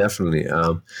 definitely.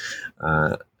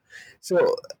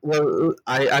 So, well,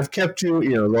 I've kept you,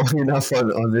 long enough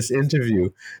on this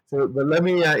interview. So, but let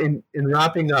me, in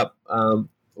wrapping up,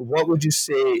 what would you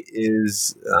say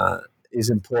is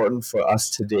important for us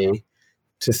today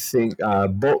to think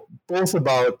both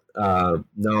about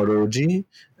Nauroji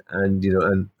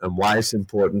and why it's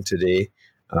important today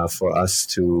for us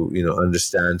to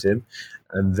understand him,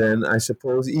 and then I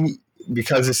suppose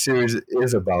because the series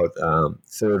is about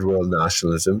third world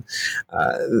nationalism,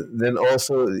 then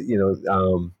also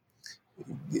the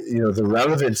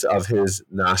relevance of his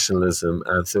nationalism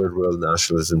and third world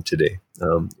nationalism today.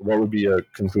 What would be your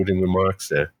concluding remarks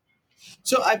there?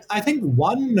 So I think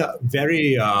one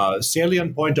very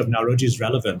salient point of Nauroji's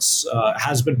relevance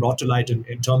has been brought to light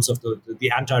in terms of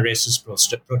the anti-racist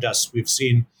protests we've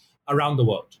seen around the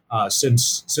world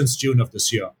since June of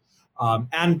this year.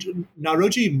 And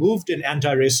Nauroji moved in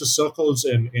anti-racist circles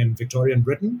in Victorian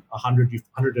Britain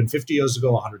 150 years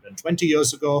ago, 120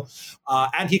 years ago,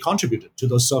 and he contributed to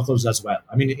those circles as well.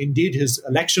 I mean, indeed, his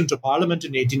election to parliament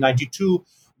in 1892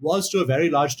 was to a very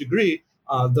large degree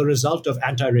the result of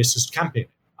anti-racist campaigning,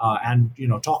 and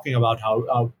talking about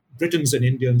how Britons and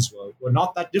Indians were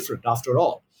not that different after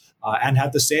all, and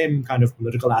had the same kind of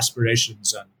political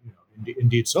aspirations and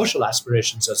indeed social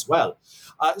aspirations as well.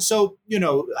 So,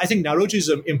 I think Nauroji is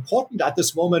important at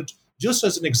this moment, just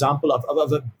as an example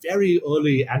of a very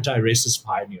early anti-racist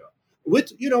pioneer.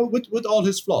 With all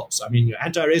his flaws. I mean,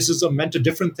 anti-racism meant a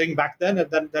different thing back then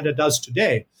than it does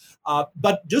today.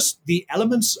 But just the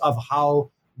elements of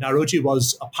how Nauroji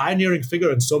was a pioneering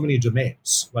figure in so many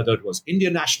domains, whether it was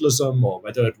Indian nationalism or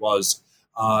whether it was,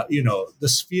 the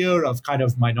sphere of kind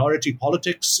of minority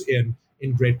politics in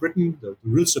Great Britain, the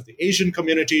roots of the Asian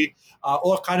community,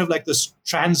 or kind of like this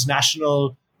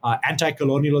transnational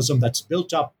anti-colonialism that's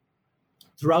built up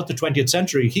throughout the 20th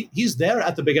century. He's there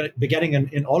at the beginning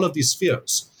in all of these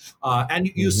spheres.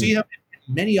 And you see him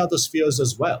in many other spheres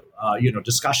as well.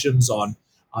 Discussions on,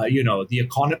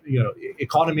 the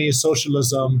economy,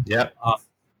 socialism. Yeah.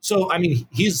 So, I mean,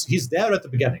 he's there at the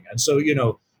beginning. And so,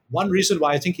 one reason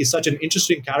why I think he's such an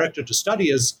interesting character to study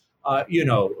is,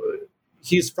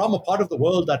 he's from a part of the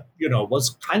world that,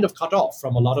 was kind of cut off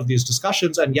from a lot of these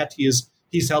discussions, and yet he's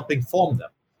helping form them.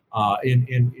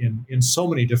 In so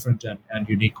many different and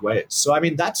unique ways. So, I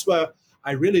mean, that's where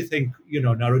I really think,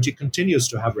 Nauroji continues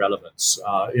to have relevance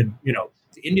in,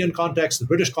 the Indian context, the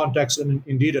British context, and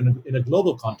indeed in a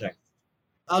global context.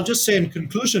 I'll just say in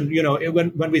conclusion,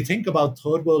 when we think about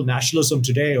third world nationalism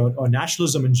today or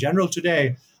nationalism in general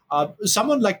today,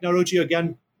 someone like Nauroji,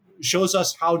 again, shows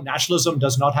us how nationalism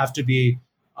does not have to be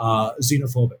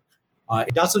xenophobic.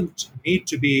 It doesn't need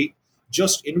to be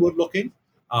just inward looking.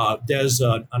 There's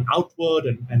an outward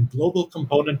and global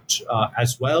component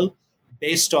as well,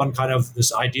 based on kind of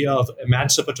this idea of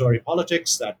emancipatory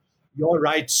politics, that your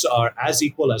rights are as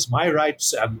equal as my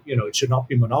rights, and it should not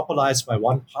be monopolized by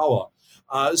one power.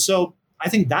 So I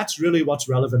think that's really what's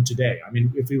relevant today. I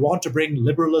mean, if we want to bring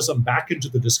liberalism back into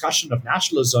the discussion of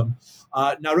nationalism,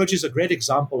 Nauroji is a great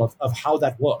example of how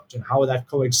that worked and how that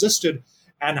coexisted,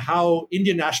 and how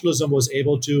Indian nationalism was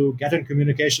able to get in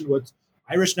communication with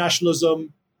Irish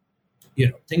nationalism,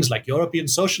 things like European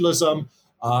socialism,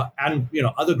 and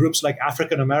other groups like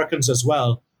African Americans as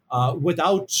well,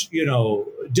 without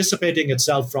dissipating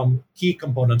itself from key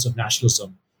components of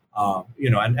nationalism,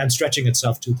 and stretching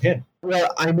itself too thin.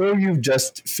 Well, I know you've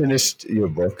just finished your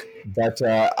book, but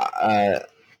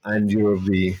and you'll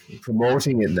be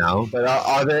promoting it now. But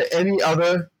are there any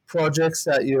other projects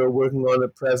that you're working on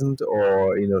at present,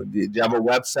 or do you have a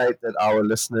website that our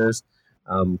listeners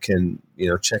can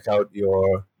check out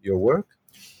your work?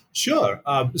 Sure.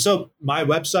 So my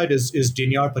website is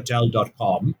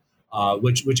dinyarpatel.com,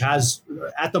 which has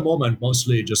at the moment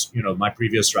mostly just my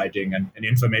previous writing and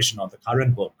information on the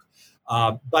current book.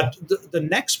 But the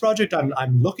next project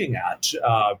I'm looking at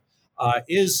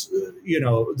is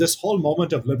this whole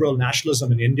moment of liberal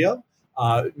nationalism in India.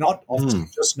 Not often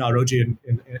just Nauroji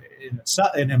in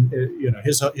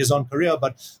his own career,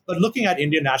 but looking at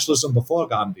Indian nationalism before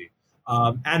Gandhi.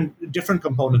 And different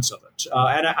components of it.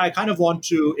 And I kind of want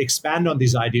to expand on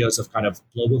these ideas of kind of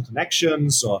global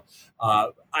connections, or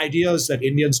ideas that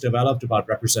Indians developed about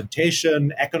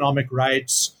representation, economic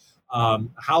rights,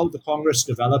 how the Congress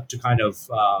developed to kind of,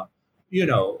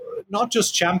 not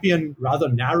just champion rather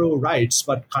narrow rights,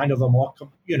 but kind of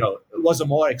was a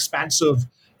more expansive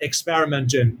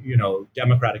experiment in,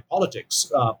 democratic politics.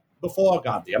 Before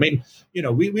Gandhi. I mean,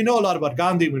 we know a lot about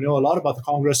Gandhi, we know a lot about the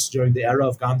Congress during the era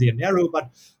of Gandhi and Nehru,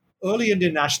 but early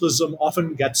Indian nationalism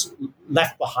often gets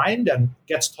left behind and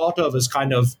gets thought of as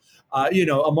kind of,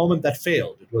 a moment that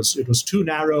failed. It was too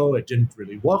narrow, it didn't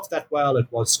really work that well, it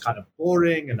was kind of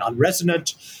boring and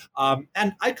unresonant.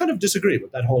 And I kind of disagree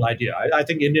with that whole idea. I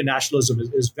think Indian nationalism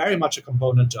is very much a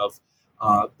component of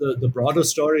the broader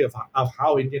story of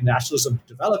how Indian nationalism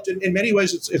developed. In many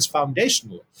ways, it's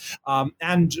foundational.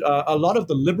 And a lot of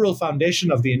the liberal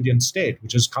foundation of the Indian state,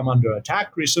 which has come under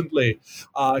attack recently,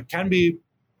 can be,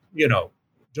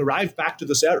 derived back to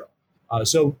this era.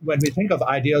 So when we think of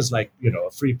ideas like,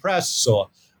 a free press or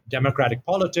democratic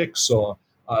politics or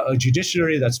a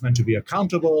judiciary that's meant to be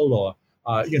accountable or,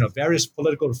 various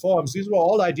political reforms, these were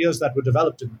all ideas that were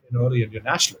developed in early Indian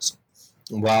nationalism.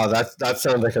 Wow, that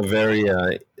sounds like a very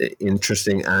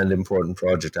interesting and important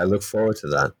project. I look forward to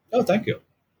that. Oh, thank you.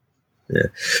 Yeah.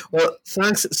 Well,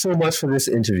 thanks so much for this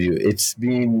interview. It's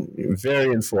been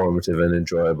very informative and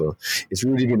enjoyable. It's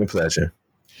really been a pleasure.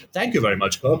 Thank you very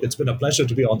much, Kirk. It's been a pleasure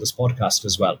to be on this podcast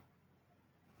as well.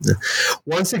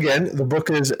 Once again, the book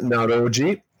is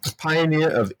Nauroji, Pioneer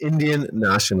of Indian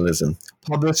Nationalism,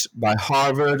 published by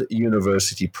Harvard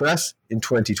University Press in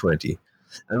 2020.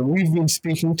 And we've been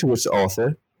speaking to its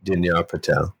author, Dinyar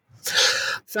Patel.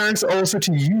 Thanks also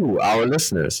to you, our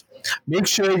listeners. Make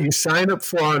sure you sign up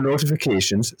for our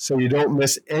notifications so you don't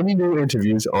miss any new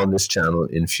interviews on this channel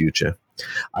in future.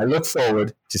 I look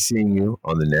forward to seeing you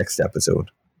on the next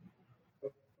episode.